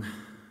last one,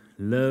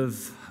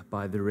 live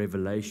by the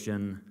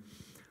revelation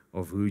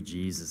of who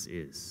Jesus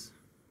is.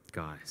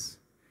 Guys,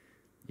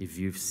 if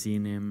you've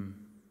seen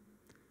him,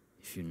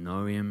 if you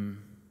know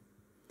him,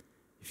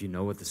 if you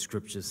know what the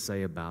scriptures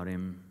say about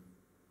him,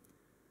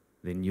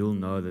 then you'll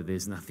know that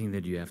there's nothing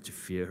that you have to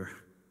fear.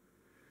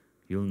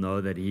 You'll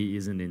know that he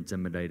isn't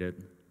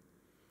intimidated.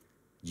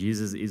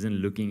 Jesus isn't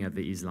looking at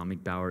the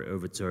Islamic power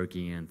over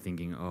Turkey and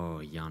thinking,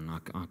 oh, Jan,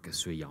 ek is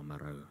so jammer.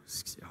 Oh,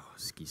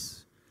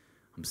 skus.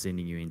 I'm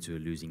sending you into a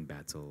losing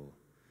battle.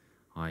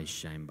 Hi,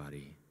 shame,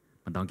 buddy.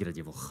 Maar dankie dat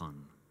jy wil gaan.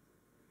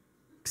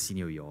 Ek sien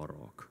jou jaar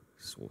raak.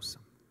 It's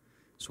awesome.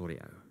 Sorry,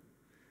 ou.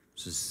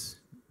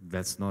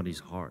 That's not his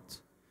heart.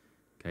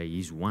 Okay,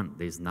 he's one.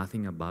 There's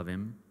nothing above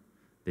him.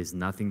 There's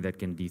nothing that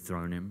can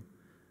dethrone him.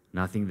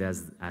 Nothing that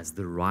has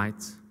the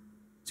right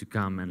to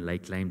come and lay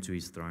claim to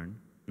his throne.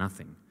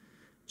 Nothing.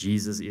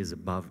 Jesus is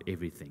above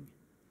everything.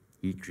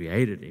 He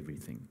created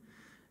everything.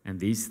 And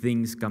these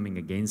things coming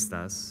against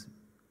us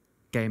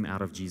came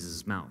out of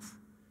Jesus' mouth.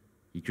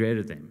 He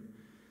created them.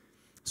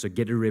 So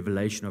get a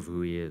revelation of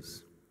who he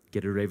is.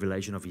 Get a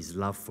revelation of his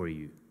love for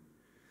you.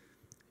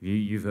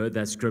 You've heard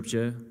that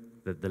scripture,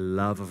 that the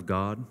love of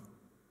God,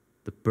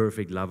 the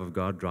perfect love of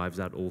God drives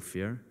out all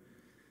fear.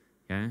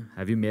 Okay?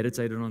 Have you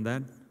meditated on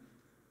that?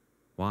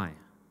 Why?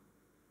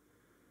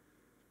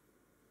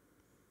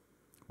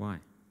 Why?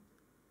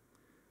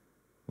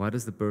 Why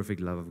does the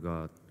perfect love of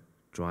God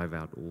drive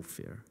out all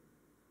fear?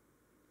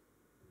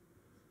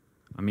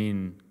 I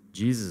mean,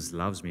 Jesus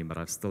loves me, but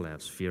I still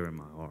have fear in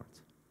my heart.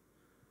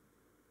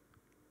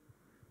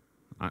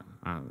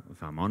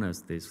 If I'm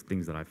honest, there's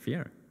things that I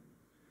fear.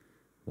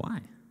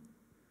 Why?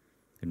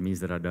 It means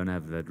that I don't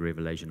have that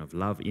revelation of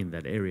love in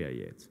that area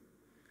yet.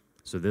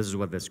 So this is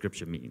what the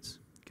scripture means,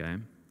 okay?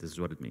 This is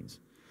what it means.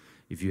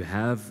 If you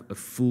have a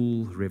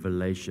full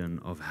revelation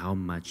of how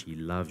much he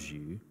loves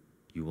you,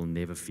 you will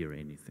never fear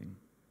anything.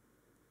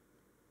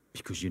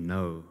 Because you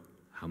know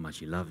how much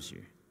he loves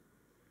you.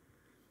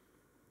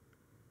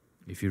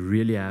 If you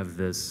really have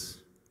this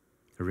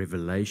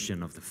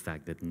revelation of the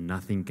fact that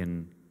nothing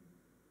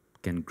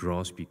can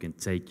grasp you, can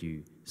take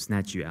you,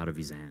 snatch you out of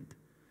his hand.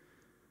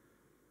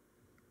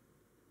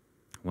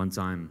 One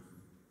time,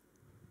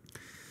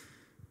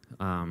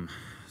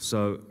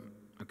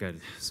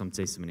 some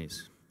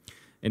testimonies.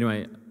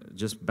 Anyway,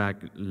 just back,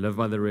 live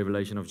by the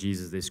revelation of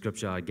Jesus. There's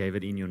scripture, I gave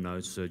it in your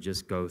notes, so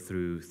just go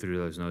through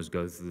those notes,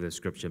 go through the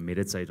scripture,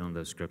 meditate on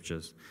those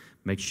scriptures.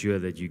 Make sure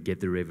that you get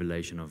the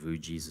revelation of who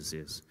Jesus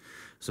is.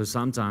 So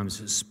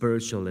sometimes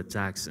spiritual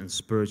attacks and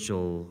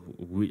spiritual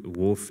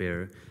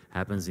warfare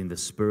happens in the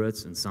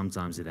spirit, and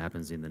sometimes it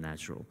happens in the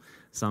natural.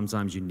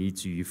 Sometimes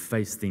you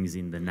face things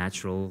in the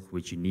natural,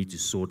 which you need to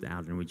sort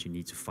out and which you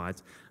need to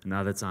fight. And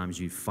other times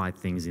you fight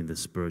things in the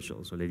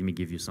spiritual. So let me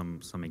give you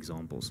some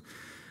examples.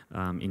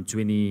 In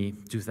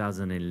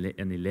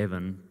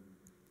 2011,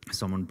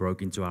 someone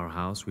broke into our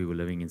house. We were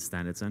living in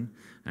Standerton.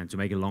 And to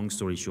make a long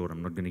story short,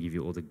 I'm not going to give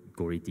you all the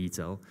gory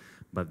detail,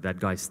 but that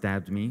guy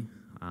stabbed me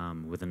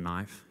with a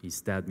knife. He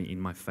stabbed me in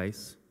my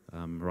face,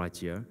 right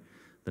here.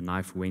 The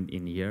knife went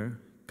in here,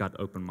 cut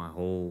open my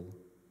whole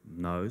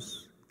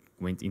nose,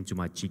 went into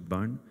my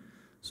cheekbone,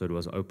 so it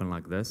was open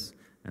like this,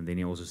 and then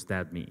he also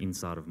stabbed me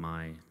inside of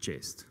my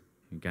chest,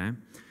 okay?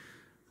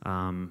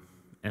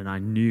 And I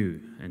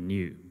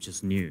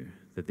just knew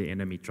that the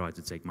enemy tried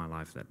to take my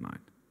life that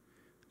night.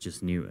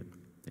 Just knew it.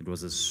 It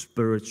was a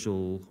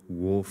spiritual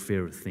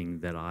warfare thing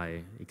that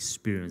I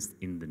experienced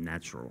in the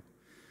natural.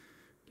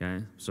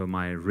 Okay? So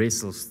my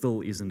wrestle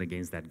still isn't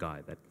against that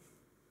guy that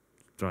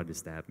tried to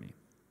stab me.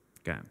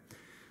 Okay?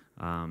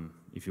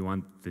 If you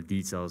want the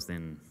details,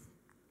 then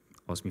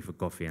ask me for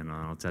coffee and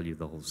I'll tell you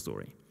the whole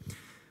story.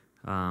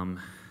 The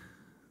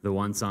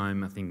one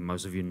time, I think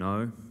most of you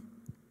know,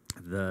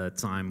 the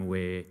time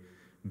where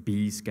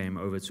bees came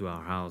over to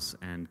our house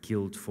and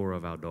killed 4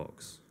 of our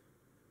dogs.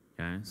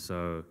 Okay,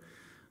 so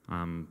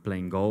I'm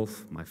playing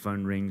golf, my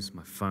phone rings,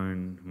 my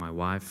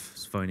wife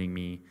is phoning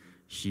me,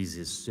 she's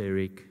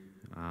hysteric.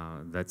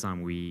 That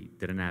time we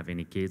didn't have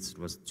any kids, it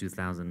was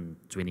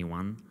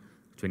 2021.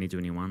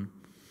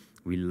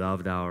 We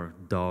loved our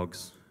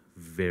dogs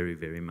very,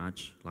 very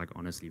much, like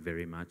honestly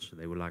very much.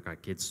 They were like our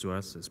kids to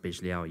us,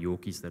 especially our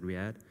Yorkies that we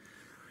had.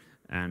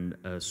 And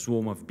a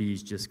swarm of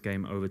bees just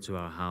came over to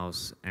our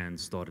house and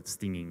started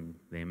stinging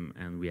them,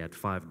 and we had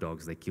 5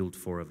 dogs. They killed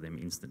 4 of them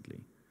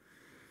instantly.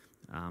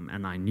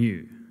 And I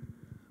knew,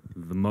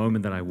 the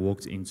moment that I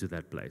walked into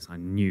that place, I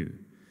knew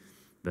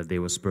that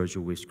there was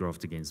spiritual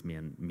witchcraft against me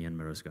and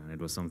Mariska, and it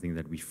was something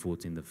that we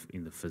fought in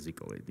the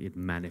physical. It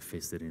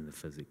manifested in the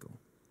physical.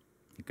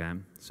 Okay,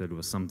 so it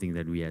was something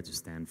that we had to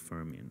stand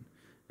firm in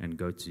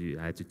and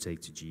I had to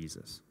take to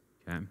Jesus.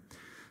 Okay.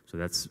 So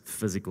that's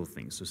physical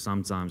things. So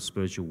sometimes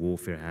spiritual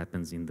warfare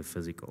happens in the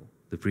physical.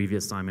 The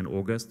previous time in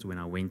August, when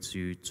I went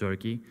to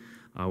Turkey,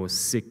 I was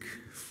sick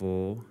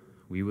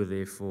we were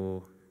there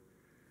for,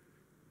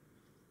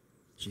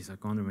 I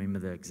can't remember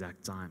the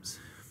exact times.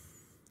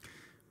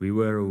 We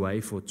were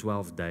away for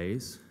 12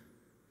 days,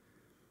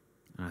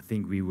 and I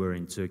think we were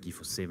in Turkey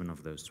for 7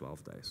 of those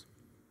 12 days.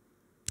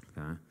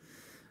 Okay?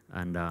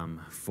 And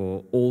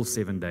for all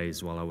 7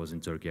 days while I was in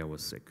Turkey, I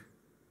was sick.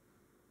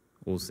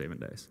 All 7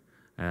 days.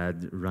 I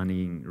had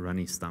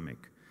runny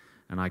stomach.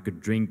 And I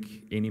could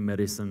drink any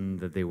medicine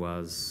that there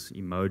was,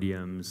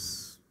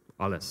 Imodiums,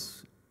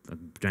 alles. I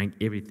drank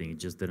everything, it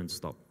just didn't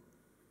stop.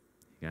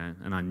 Okay?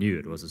 And I knew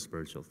it was a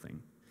spiritual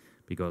thing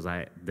because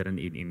I didn't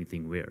eat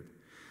anything weird.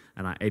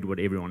 and I ate what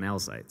everyone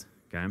else ate,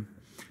 okay?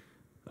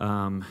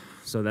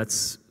 So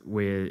that's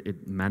where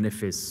it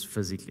manifests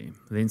physically.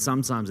 Then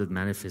sometimes it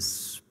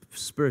manifests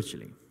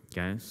spiritually,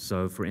 okay?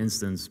 So for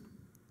instance,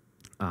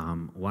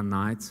 one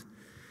night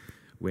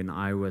when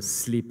I was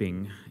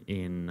sleeping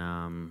in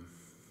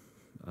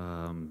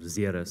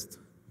Zeerust,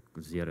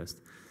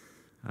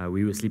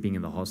 we were sleeping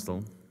in the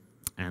hostel,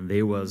 and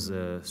there was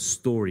a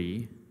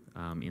story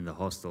in the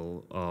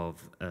hostel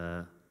of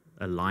a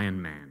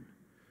lion man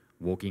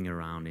walking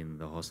around in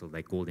the hostel.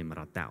 They called him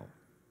Ratau.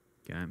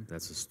 Okay,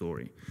 that's a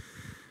story.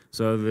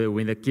 So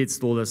when the kids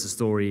told us the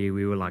story,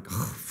 we were like,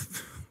 oh,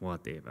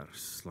 whatever.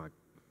 It's like,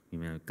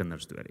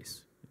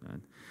 kinderstories.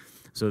 Right?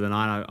 So the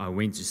night I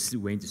went to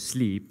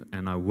sleep,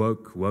 and I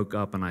woke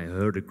up, and I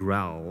heard a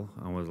growl.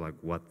 I was like,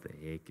 what the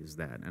heck is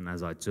that? And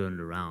as I turned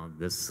around,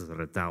 this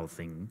Ratau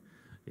thing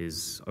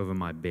is over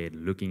my bed,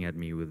 looking at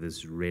me with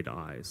his red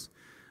eyes,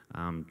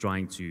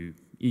 trying to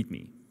eat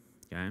me.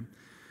 Okay,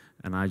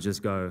 and I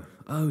just go,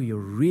 oh, you're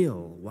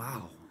real.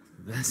 Wow,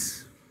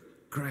 that's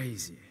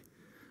crazy.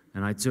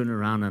 And I turn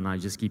around and I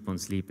just keep on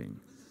sleeping.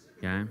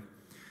 Okay,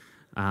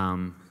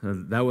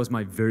 that was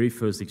my very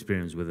first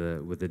experience with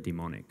the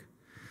demonic,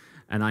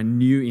 and I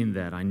knew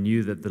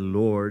that the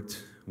Lord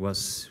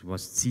was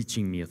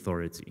teaching me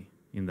authority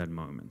in that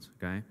moment.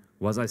 Okay,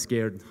 was I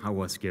scared? I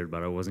was scared,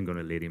 but I wasn't going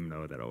to let him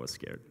know that I was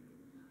scared.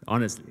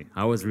 Honestly,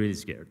 I was really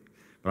scared,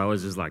 but I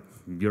was just like,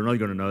 you're not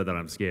going to know that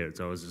I'm scared.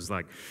 So I was just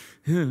like,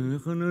 okay.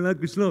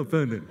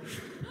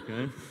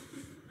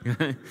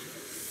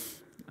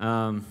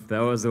 That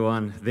was the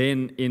one.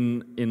 Then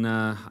in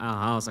our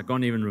house, I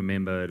can't even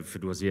remember if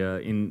it was here.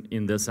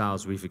 In this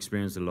house, we've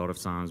experienced a lot of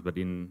times, but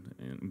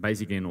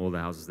basically in all the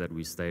houses that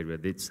we stayed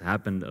with, it's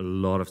happened a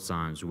lot of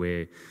times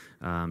where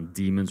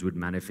demons would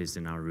manifest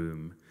in our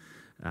room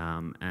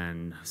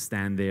and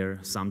stand there.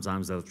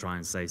 Sometimes they'll try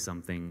and say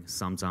something.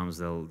 Sometimes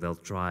they'll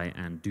try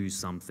and do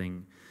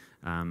something.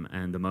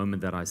 And the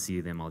moment that I see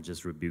them, I'll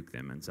just rebuke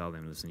them and tell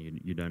them, listen,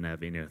 you don't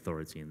have any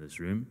authority in this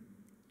room.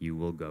 You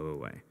will go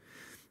away.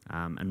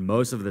 And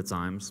most of the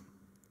times,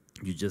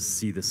 you just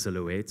see the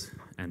silhouette,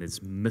 and it's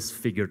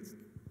misfigured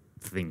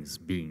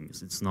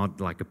beings. It's not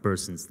like a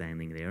person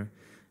standing there.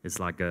 It's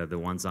like the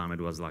one time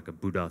it was like a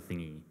Buddha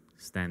thingy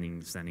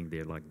standing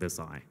there like this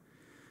high,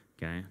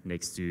 okay,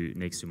 next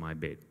to my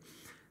bed.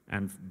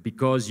 And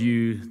because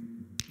you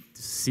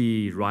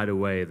see right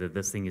away that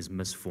this thing is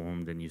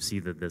misformed, and you see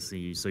that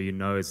so you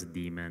know it's a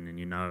demon, and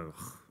you know,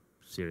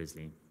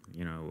 seriously,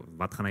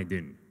 wat gaan hy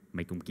doen?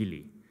 Make hom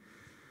kill.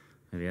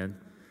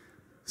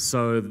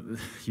 So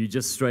you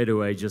just straight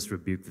away just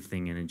rebuke the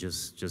thing, and it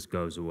just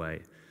goes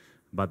away.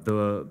 But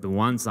the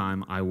one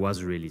time I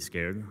was really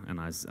scared, and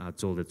I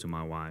told it to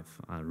my wife.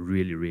 I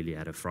really, really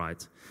had a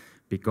fright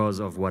because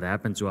of what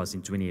happened to us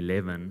in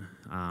 2011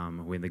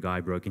 when the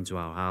guy broke into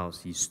our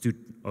house. He stood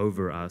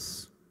over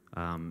us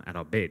at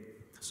our bed.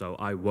 So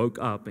I woke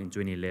up in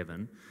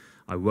 2011.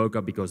 I woke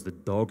up because the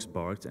dogs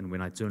barked, and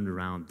when I turned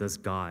around, this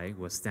guy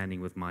was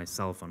standing with my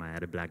cell phone. I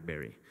had a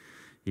BlackBerry.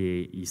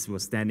 He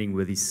was standing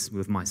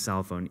with my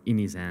cell phone in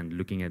his hand,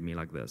 looking at me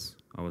like this.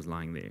 I was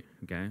lying there,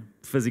 okay?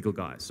 Physical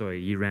guy. So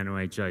he ran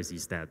away, chased, he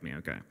stabbed me,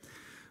 okay?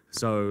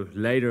 So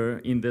later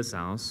in this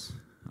house,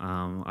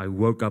 I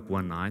woke up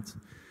one night,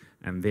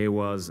 and there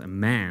was a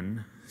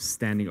man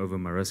standing over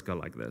Mariska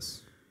like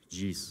this.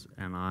 Jeez,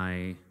 and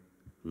I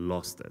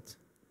lost it,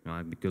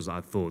 right? Because I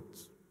thought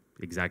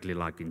exactly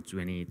like in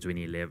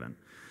 2011.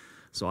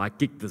 So I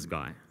kicked this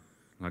guy.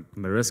 Like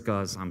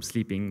I'm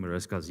sleeping,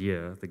 Mariska's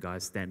here, the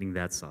guy's standing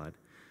that side.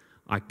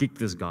 I kick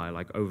this guy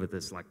like over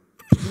this, like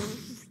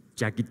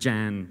Jackie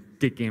Chan,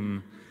 kick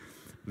him.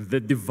 The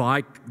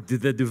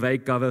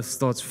duvet cover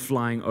starts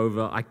flying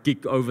over. I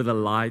kick over the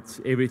light,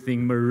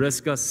 everything.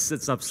 Mariska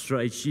sits up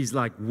straight. She's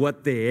like,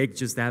 what the heck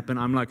just happened?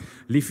 I'm like,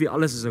 Liefie,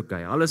 alles is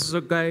okay. Alles is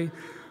okay.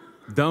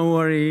 Don't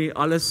worry,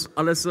 alles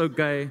is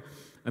okay.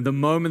 And the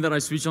moment that I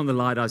switched on the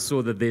light, I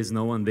saw that there's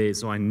no one there,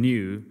 so I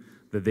knew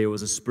that there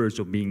was a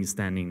spiritual being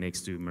standing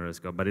next to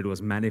Mariska, but it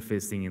was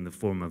manifesting in the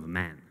form of a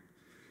man.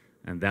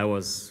 And that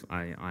was,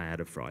 I had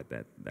a fright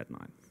that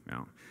night.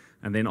 Yeah.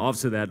 And then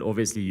after that,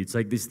 obviously, you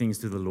take these things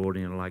to the Lord,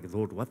 and you're like,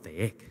 Lord, what the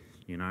heck,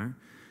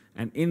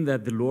 And in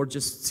that, the Lord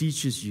just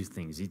teaches you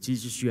things. He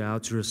teaches you how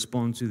to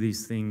respond to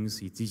these things.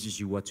 He teaches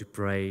you what to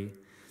pray.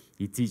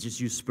 He teaches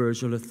you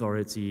spiritual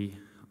authority.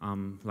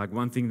 Like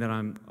one thing that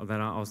I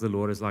asked the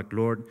Lord is like,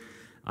 Lord,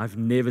 I've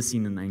never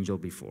seen an angel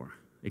before,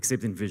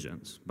 except in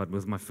visions, but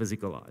with my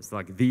physical eyes.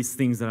 Like these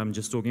things that I'm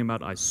just talking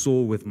about, I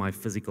saw with my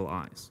physical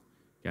eyes,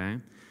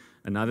 okay?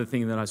 Another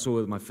thing that I saw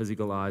with my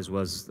physical eyes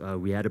was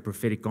we had a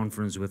prophetic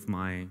conference with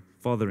my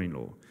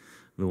father-in-law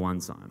the one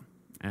time,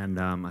 and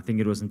I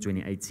think it was in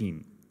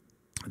 2018.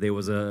 There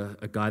was a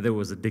guy that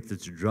was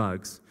addicted to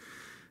drugs,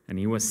 and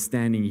he was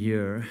standing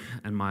here,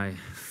 and my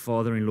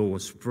father-in-law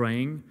was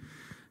praying,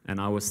 and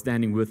I was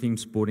standing with him,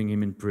 supporting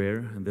him in prayer,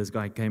 and this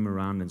guy came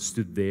around and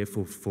stood there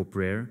for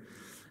prayer.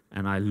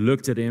 And I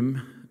looked at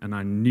him, and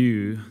I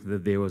knew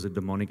that there was a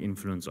demonic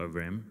influence over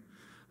him.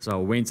 So I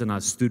went and I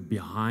stood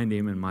behind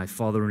him, and my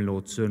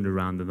father-in-law turned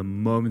around. And the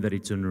moment that he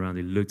turned around,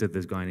 he looked at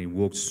this guy and he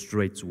walked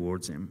straight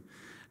towards him.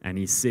 And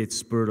he said,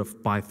 "Spirit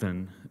of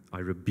Python, I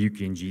rebuke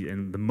you in Jesus."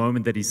 And the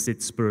moment that he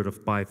said, "Spirit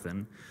of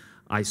Python,"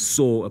 I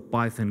saw a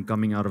python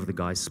coming out of the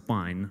guy's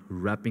spine,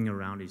 wrapping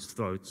around his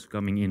throat,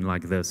 coming in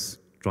like this,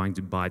 trying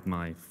to bite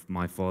my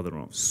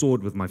father-in-law. Saw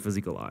it with my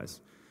physical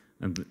eyes,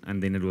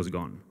 and then it was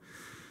gone.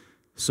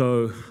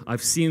 So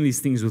I've seen these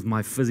things with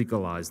my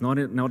physical eyes,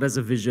 not as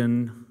a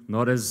vision,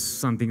 not as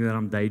something that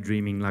I'm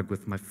daydreaming, like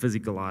with my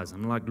physical eyes.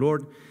 I'm like,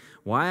 Lord,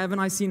 why haven't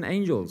I seen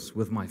angels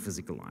with my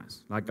physical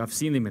eyes? Like, I've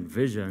seen them in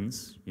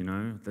visions,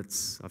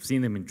 I've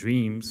seen them in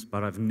dreams,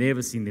 but I've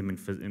never seen them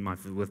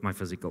with my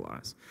physical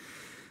eyes.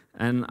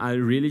 And I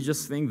really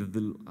just think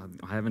that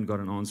I haven't got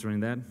an answer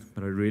in that,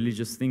 but I really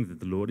just think that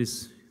the Lord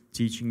is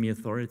teaching me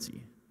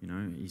authority.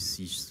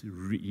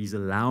 He's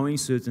allowing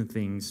certain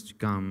things to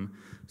come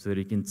so that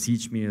He can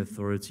teach me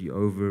authority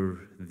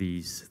over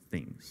these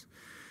things.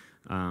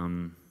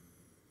 I'm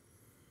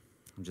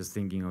just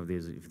thinking of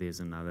this, if there's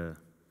another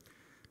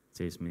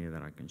testimony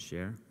that I can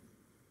share.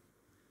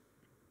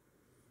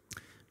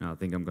 No, I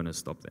think I'm going to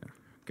stop there.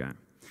 Okay.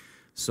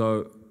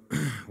 So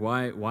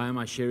why am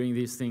I sharing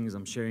these things?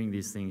 I'm sharing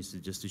these things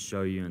just to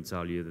show you and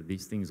tell you that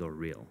these things are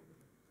real.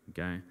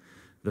 Okay.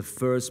 The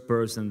first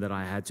person that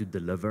I had to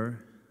deliver,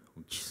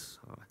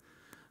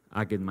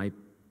 I get my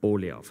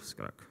polie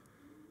afgeskrik.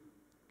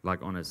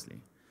 Like,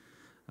 honestly.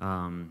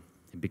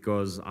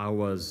 Because I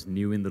was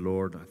new in the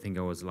Lord. I think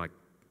I was like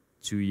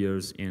 2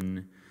 years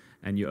in,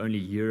 and you only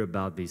hear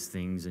about these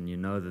things, and you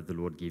know that the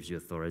Lord gives you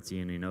authority,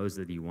 and He knows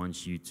that He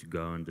wants you to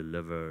go and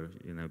deliver,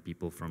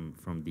 people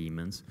from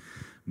demons.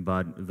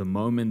 But the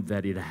moment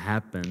that it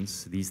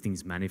happens, these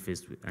things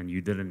manifest, and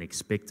you didn't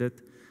expect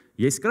it,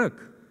 jy skrik.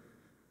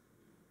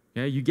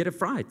 Yeah, you get a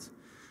fright.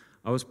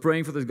 I was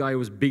praying for this guy who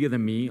was bigger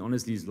than me.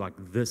 Honestly, he's like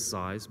this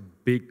size,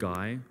 big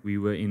guy. We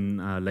were in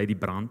Lady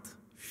Brandt,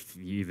 if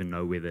you even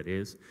know where that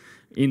is,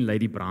 in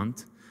Lady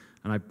Brandt.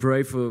 And I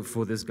pray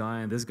for this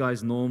guy, and this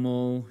guy's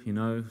normal,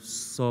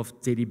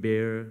 soft teddy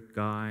bear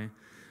guy.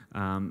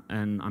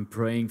 And I'm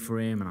praying for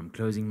him, and I'm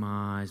closing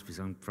my eyes because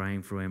I'm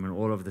praying for him. And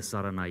all of a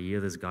sudden, I hear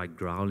this guy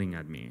growling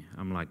at me.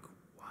 I'm like,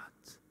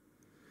 what?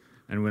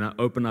 And when I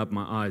open up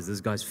my eyes,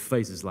 this guy's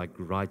face is like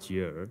right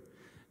here.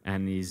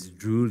 And his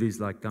drool is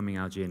like coming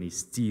out here, and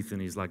his teeth,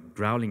 and he's like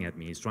growling at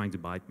me. He's trying to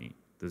bite me,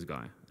 this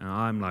guy. And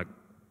I'm like,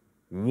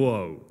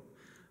 whoa.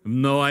 I have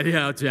no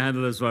idea how to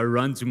handle this. So I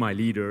run to my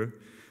leader,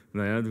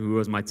 who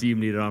was my team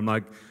leader.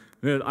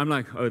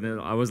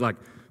 I was like,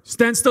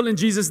 stand still in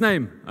Jesus'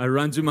 name. I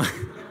run to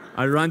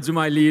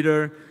my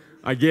leader.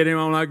 I get him.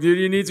 I'm like, dude,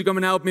 you need to come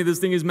and help me. This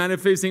thing is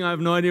manifesting. I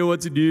have no idea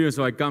what to do.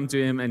 So I come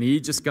to him, and he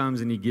just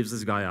comes and he gives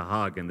this guy a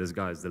hug, and this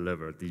guy is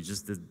delivered. He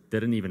just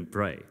didn't even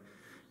pray.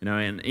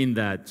 And in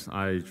that,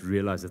 I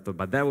realized that,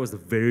 but that was the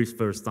very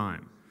first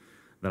time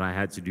that I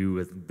had to do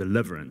with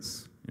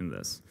deliverance in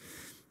this.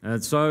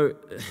 And so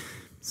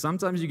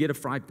sometimes you get a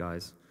fright,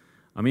 guys.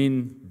 I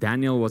mean,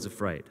 Daniel was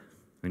afraid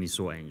when he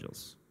saw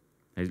angels.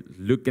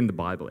 Look in the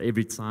Bible.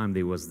 Every time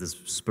there was this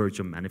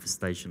spiritual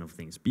manifestation of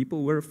things,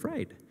 people were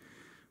afraid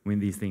when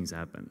these things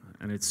happen.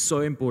 And it's so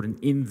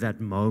important in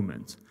that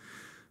moment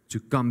to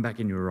come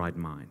back in your right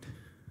mind,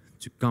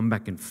 to come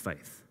back in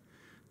faith,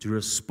 to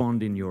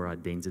respond in your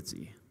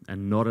identity,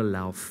 and not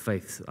allow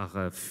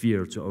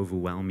fear to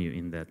overwhelm you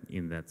in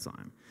that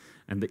time.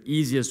 And the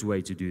easiest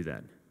way to do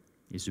that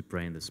is to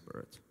pray in the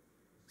Spirit.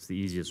 It's the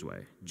easiest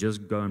way.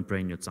 Just go and pray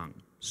in your tongue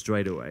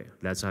straight away.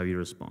 That's how you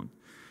respond.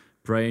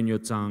 Pray in your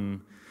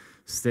tongue,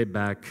 step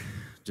back,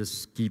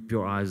 just keep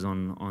your eyes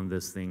on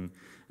this thing,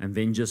 and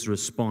then just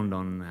respond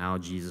on how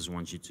Jesus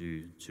wants you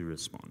to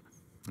respond.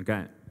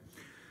 Okay?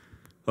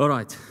 All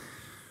right.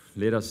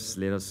 Let us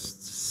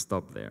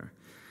stop there.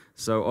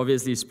 So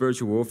obviously,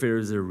 spiritual warfare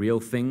is a real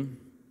thing.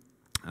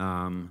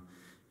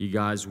 You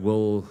guys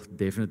will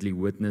definitely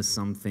witness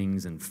some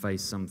things and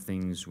face some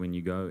things when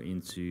you go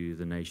into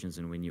the nations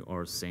and when you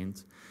are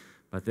sent.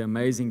 But the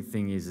amazing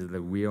thing is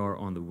that we are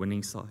on the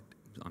winning side.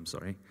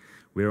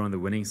 We're on the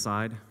winning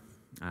side.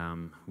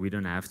 We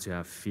don't have to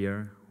have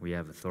fear. We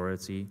have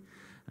authority.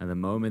 And the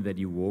moment that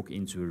you walk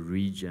into a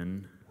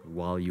region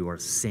while you are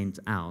sent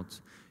out,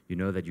 you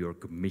know that you are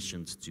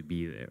commissioned to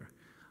be there.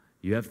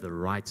 You have the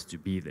right to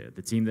be there.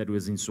 The team that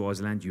was in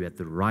Swaziland, you had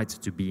the right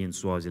to be in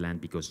Swaziland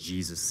because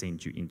Jesus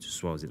sent you into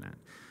Swaziland.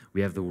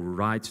 We have the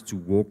right to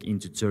walk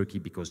into Turkey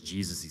because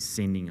Jesus is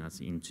sending us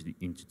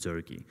into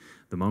Turkey.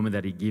 The moment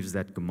that He gives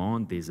that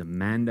command, there's a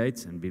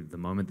mandate, and the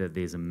moment that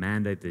there's a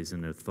mandate, there's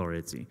an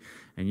authority.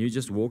 And you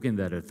just walk in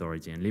that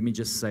authority. And let me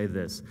just say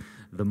this.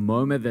 The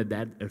moment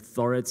that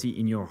authority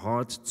in your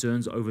heart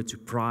turns over to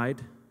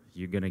pride,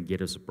 you're going to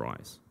get a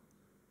surprise.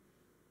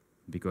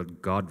 Because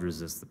God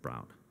resists the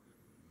proud.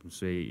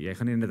 So jy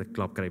gaan nie net 'n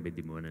klap kry by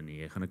demone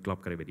nie, jy gaan 'n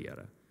klap kry by die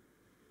Here.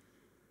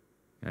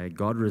 Okay,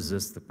 God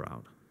resists the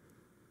proud.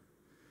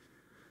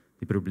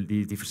 Die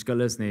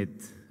verskil is net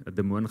 'n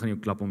demoon gaan jou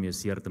klap om jou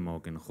seer te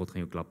maak en God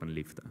gaan jou klap in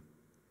liefde.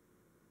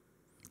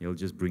 He'll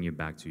just bring you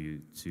back to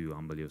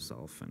humble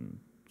yourself and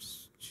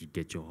to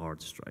get your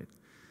heart straight.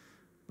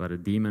 but a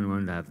demon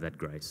won't have that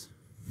grace.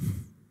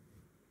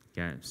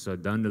 Okay, so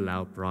don't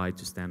allow pride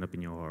to stand up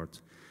in your heart.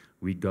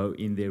 We go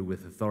in there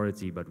with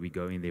authority, but we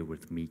go in there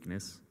with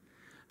meekness,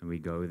 and we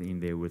go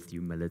in there with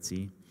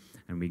humility,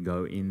 and we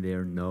go in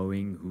there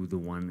knowing who the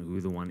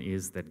one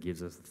is that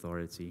gives us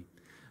authority,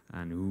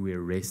 and who we're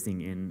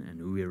resting in,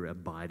 and who we're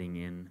abiding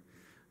in.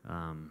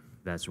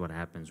 That's what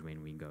happens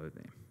when we go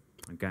there.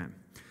 Okay,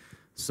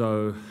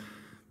 so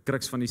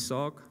crux van die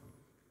saak,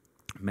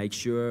 make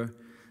sure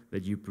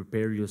that you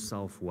prepare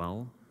yourself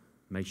well.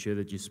 Make sure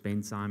that you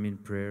spend time in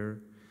prayer.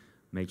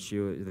 Make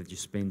sure that you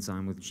spend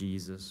time with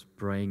Jesus,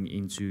 praying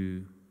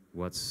into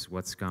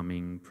what's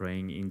coming,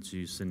 praying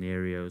into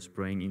scenarios,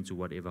 praying into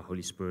whatever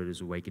Holy Spirit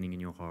is awakening in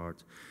your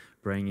heart,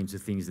 praying into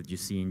things that you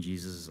see in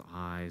Jesus'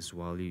 eyes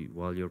while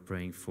you're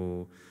praying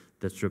for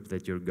the trip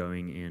that you're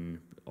going in,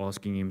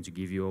 asking Him to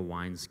give you a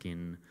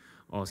wineskin,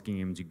 asking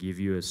Him to give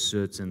you a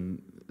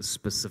certain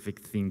specific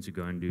thing to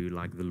go and do.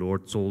 Like the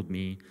Lord told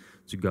me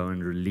to go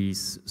and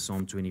release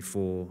Psalm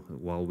 24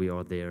 while we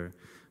are there.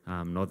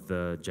 Not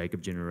the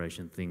Jacob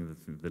generation thing,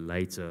 the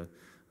later,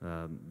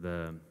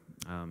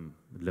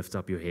 lift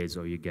up your heads,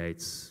 O you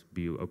gates,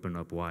 be open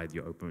up wide,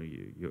 you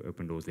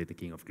open doors, let the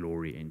King of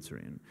Glory enter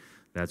in.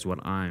 That's what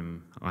I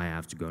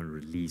have to go and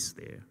release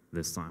there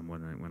this time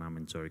when I'm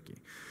in Turkey.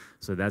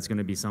 So that's going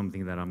to be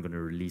something that I'm going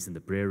to release in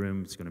the prayer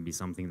room. It's going to be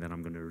something that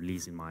I'm going to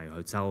release in my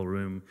hotel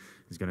room.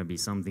 It's going to be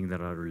something that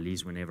I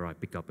release whenever I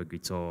pick up a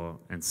guitar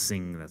and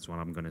sing. That's what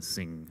I'm going to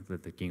sing,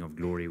 that the King of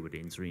Glory would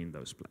enter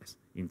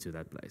into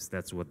that place.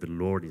 That's what the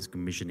Lord is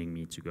commissioning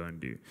me to go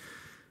and do.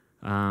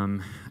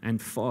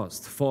 And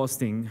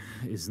fasting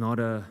is not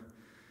a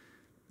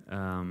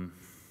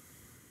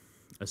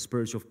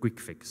spiritual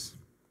quick fix.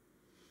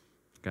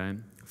 Okay?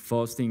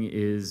 Fasting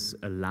is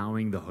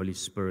allowing the Holy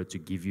Spirit to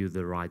give you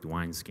the right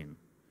wineskin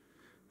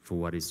for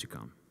what is to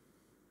come.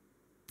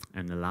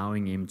 And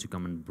allowing Him to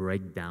come and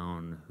break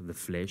down the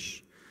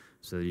flesh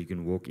so that you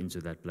can walk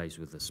into that place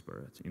with the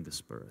Spirit, in the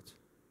Spirit.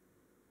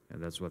 Yeah,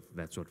 that's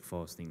what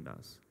fasting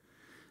does.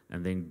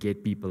 And then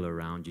get people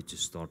around you to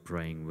start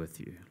praying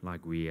with you,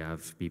 like we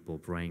have people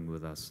praying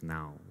with us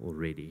now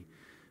already,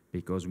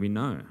 because we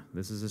know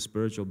this is a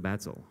spiritual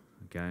battle.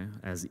 Okay,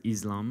 as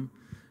Islam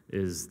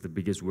is the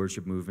biggest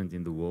worship movement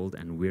in the world,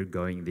 and we're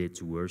going there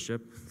to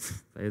worship,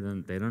 they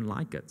don't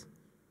like it.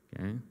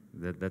 Okay,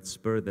 that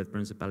spirit, that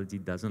principality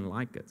doesn't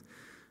like it.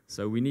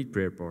 So we need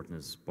prayer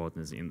partners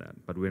in that.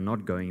 But we're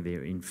not going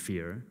there in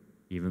fear,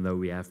 even though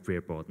we have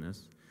prayer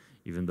partners.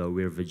 Even though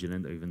we're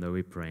vigilant, even though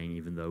we're praying,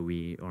 even though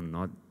we are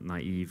not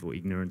naive or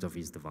ignorant of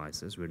His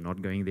devices, we're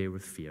not going there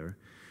with fear.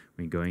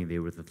 We're going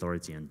there with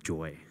authority and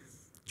joy.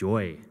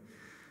 Joy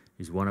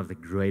is one of the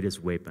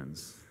greatest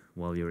weapons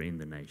while you're in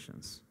the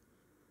nations.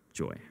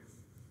 Joy.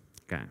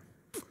 Okay.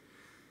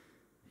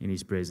 In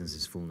His presence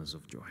is fullness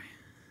of joy.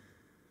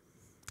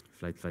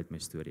 Vleit my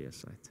storie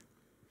is uit.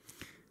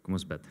 Kom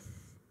ons bid.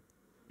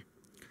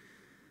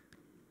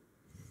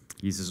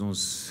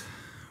 Jesus,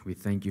 we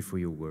thank You for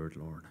Your word,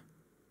 Lord.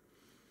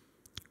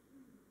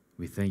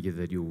 We thank You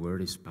that Your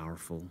word is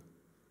powerful.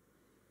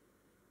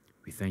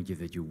 We thank You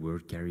that Your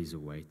word carries a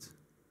weight.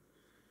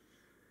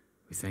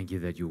 We thank You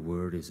that Your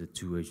word is a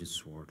two-edged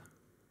sword.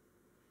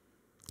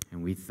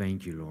 And we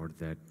thank You, Lord,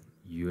 that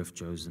You have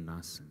chosen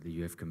us, and that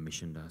You have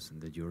commissioned us, and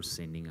that You're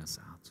sending us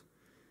out.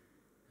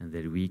 And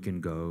that we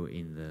can go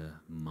in the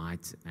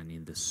might and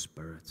in the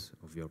spirit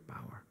of Your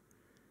power.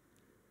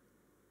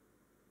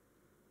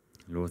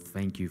 Lord,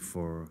 thank You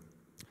for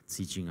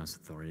teaching us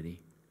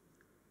authority.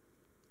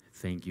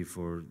 Thank You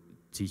for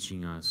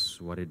teaching us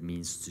what it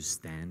means to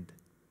stand,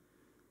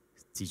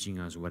 teaching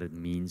us what it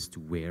means to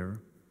wear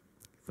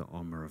the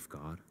armor of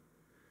God.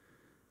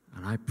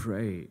 And I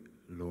pray,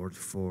 Lord,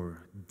 for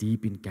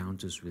deep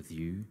encounters with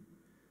You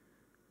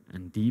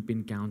and deep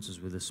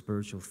encounters with the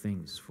spiritual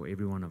things for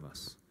every one of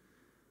us,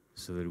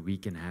 so that we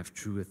can have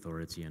true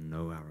authority and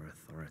know our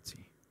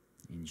authority.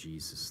 In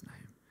Jesus'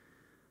 name.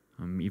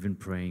 I'm even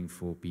praying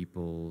for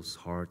people's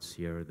hearts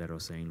here that are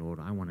saying,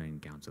 Lord, I want to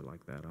encounter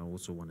like that. I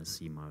also want to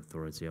see my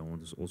authority. I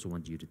also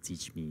want You to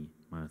teach me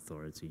my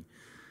authority.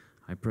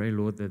 I pray,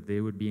 Lord, that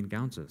there would be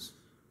encounters,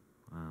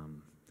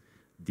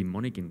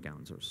 demonic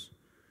encounters,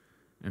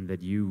 and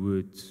that You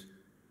would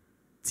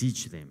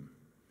teach them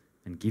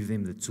and give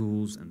them the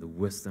tools and the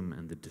wisdom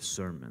and the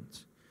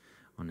discernment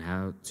on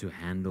how to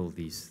handle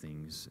these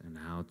things and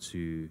how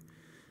to,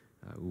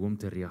 hoe om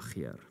te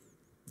reageer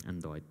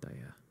in daai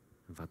tye.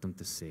 Wat om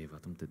te sê,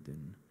 wat om te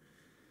doen.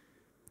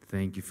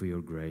 Thank You for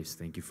Your grace.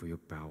 Thank You for Your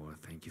power.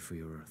 Thank You for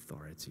Your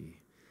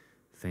authority.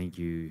 Thank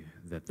You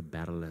that the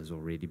battle has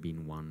already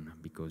been won,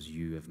 because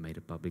You have made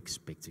a public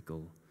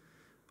spectacle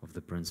of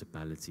the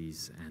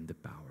principalities and the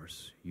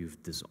powers.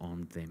 You've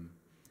disarmed them.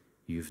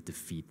 You've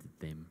defeated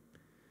them.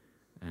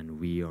 And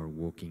we are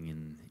walking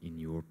in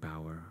Your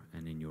power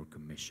and in Your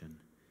commission.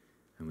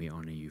 And we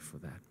honor You for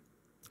that.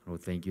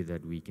 Lord, thank You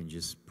that we can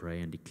just pray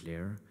and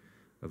declare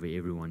over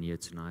everyone here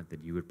tonight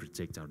that You would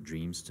protect our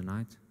dreams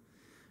tonight,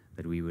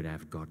 that we would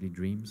have godly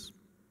dreams,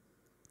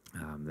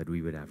 that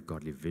we would have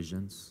godly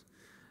visions.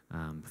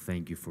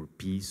 Thank You for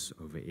peace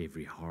over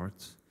every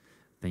heart.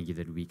 Thank you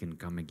that we can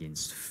come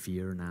against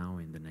fear now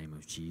in the name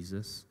of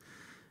Jesus.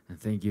 And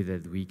thank you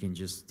that we can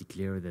just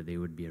declare that there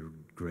would be a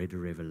greater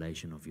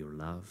revelation of your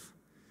love,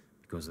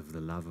 because of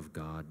the love of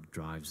God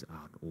drives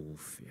out all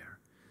fear.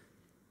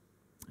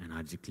 And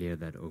I declare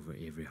that over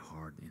every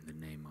heart in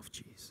the name of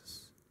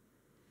Jesus.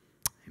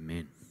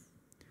 Amen.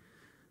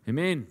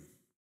 Amen.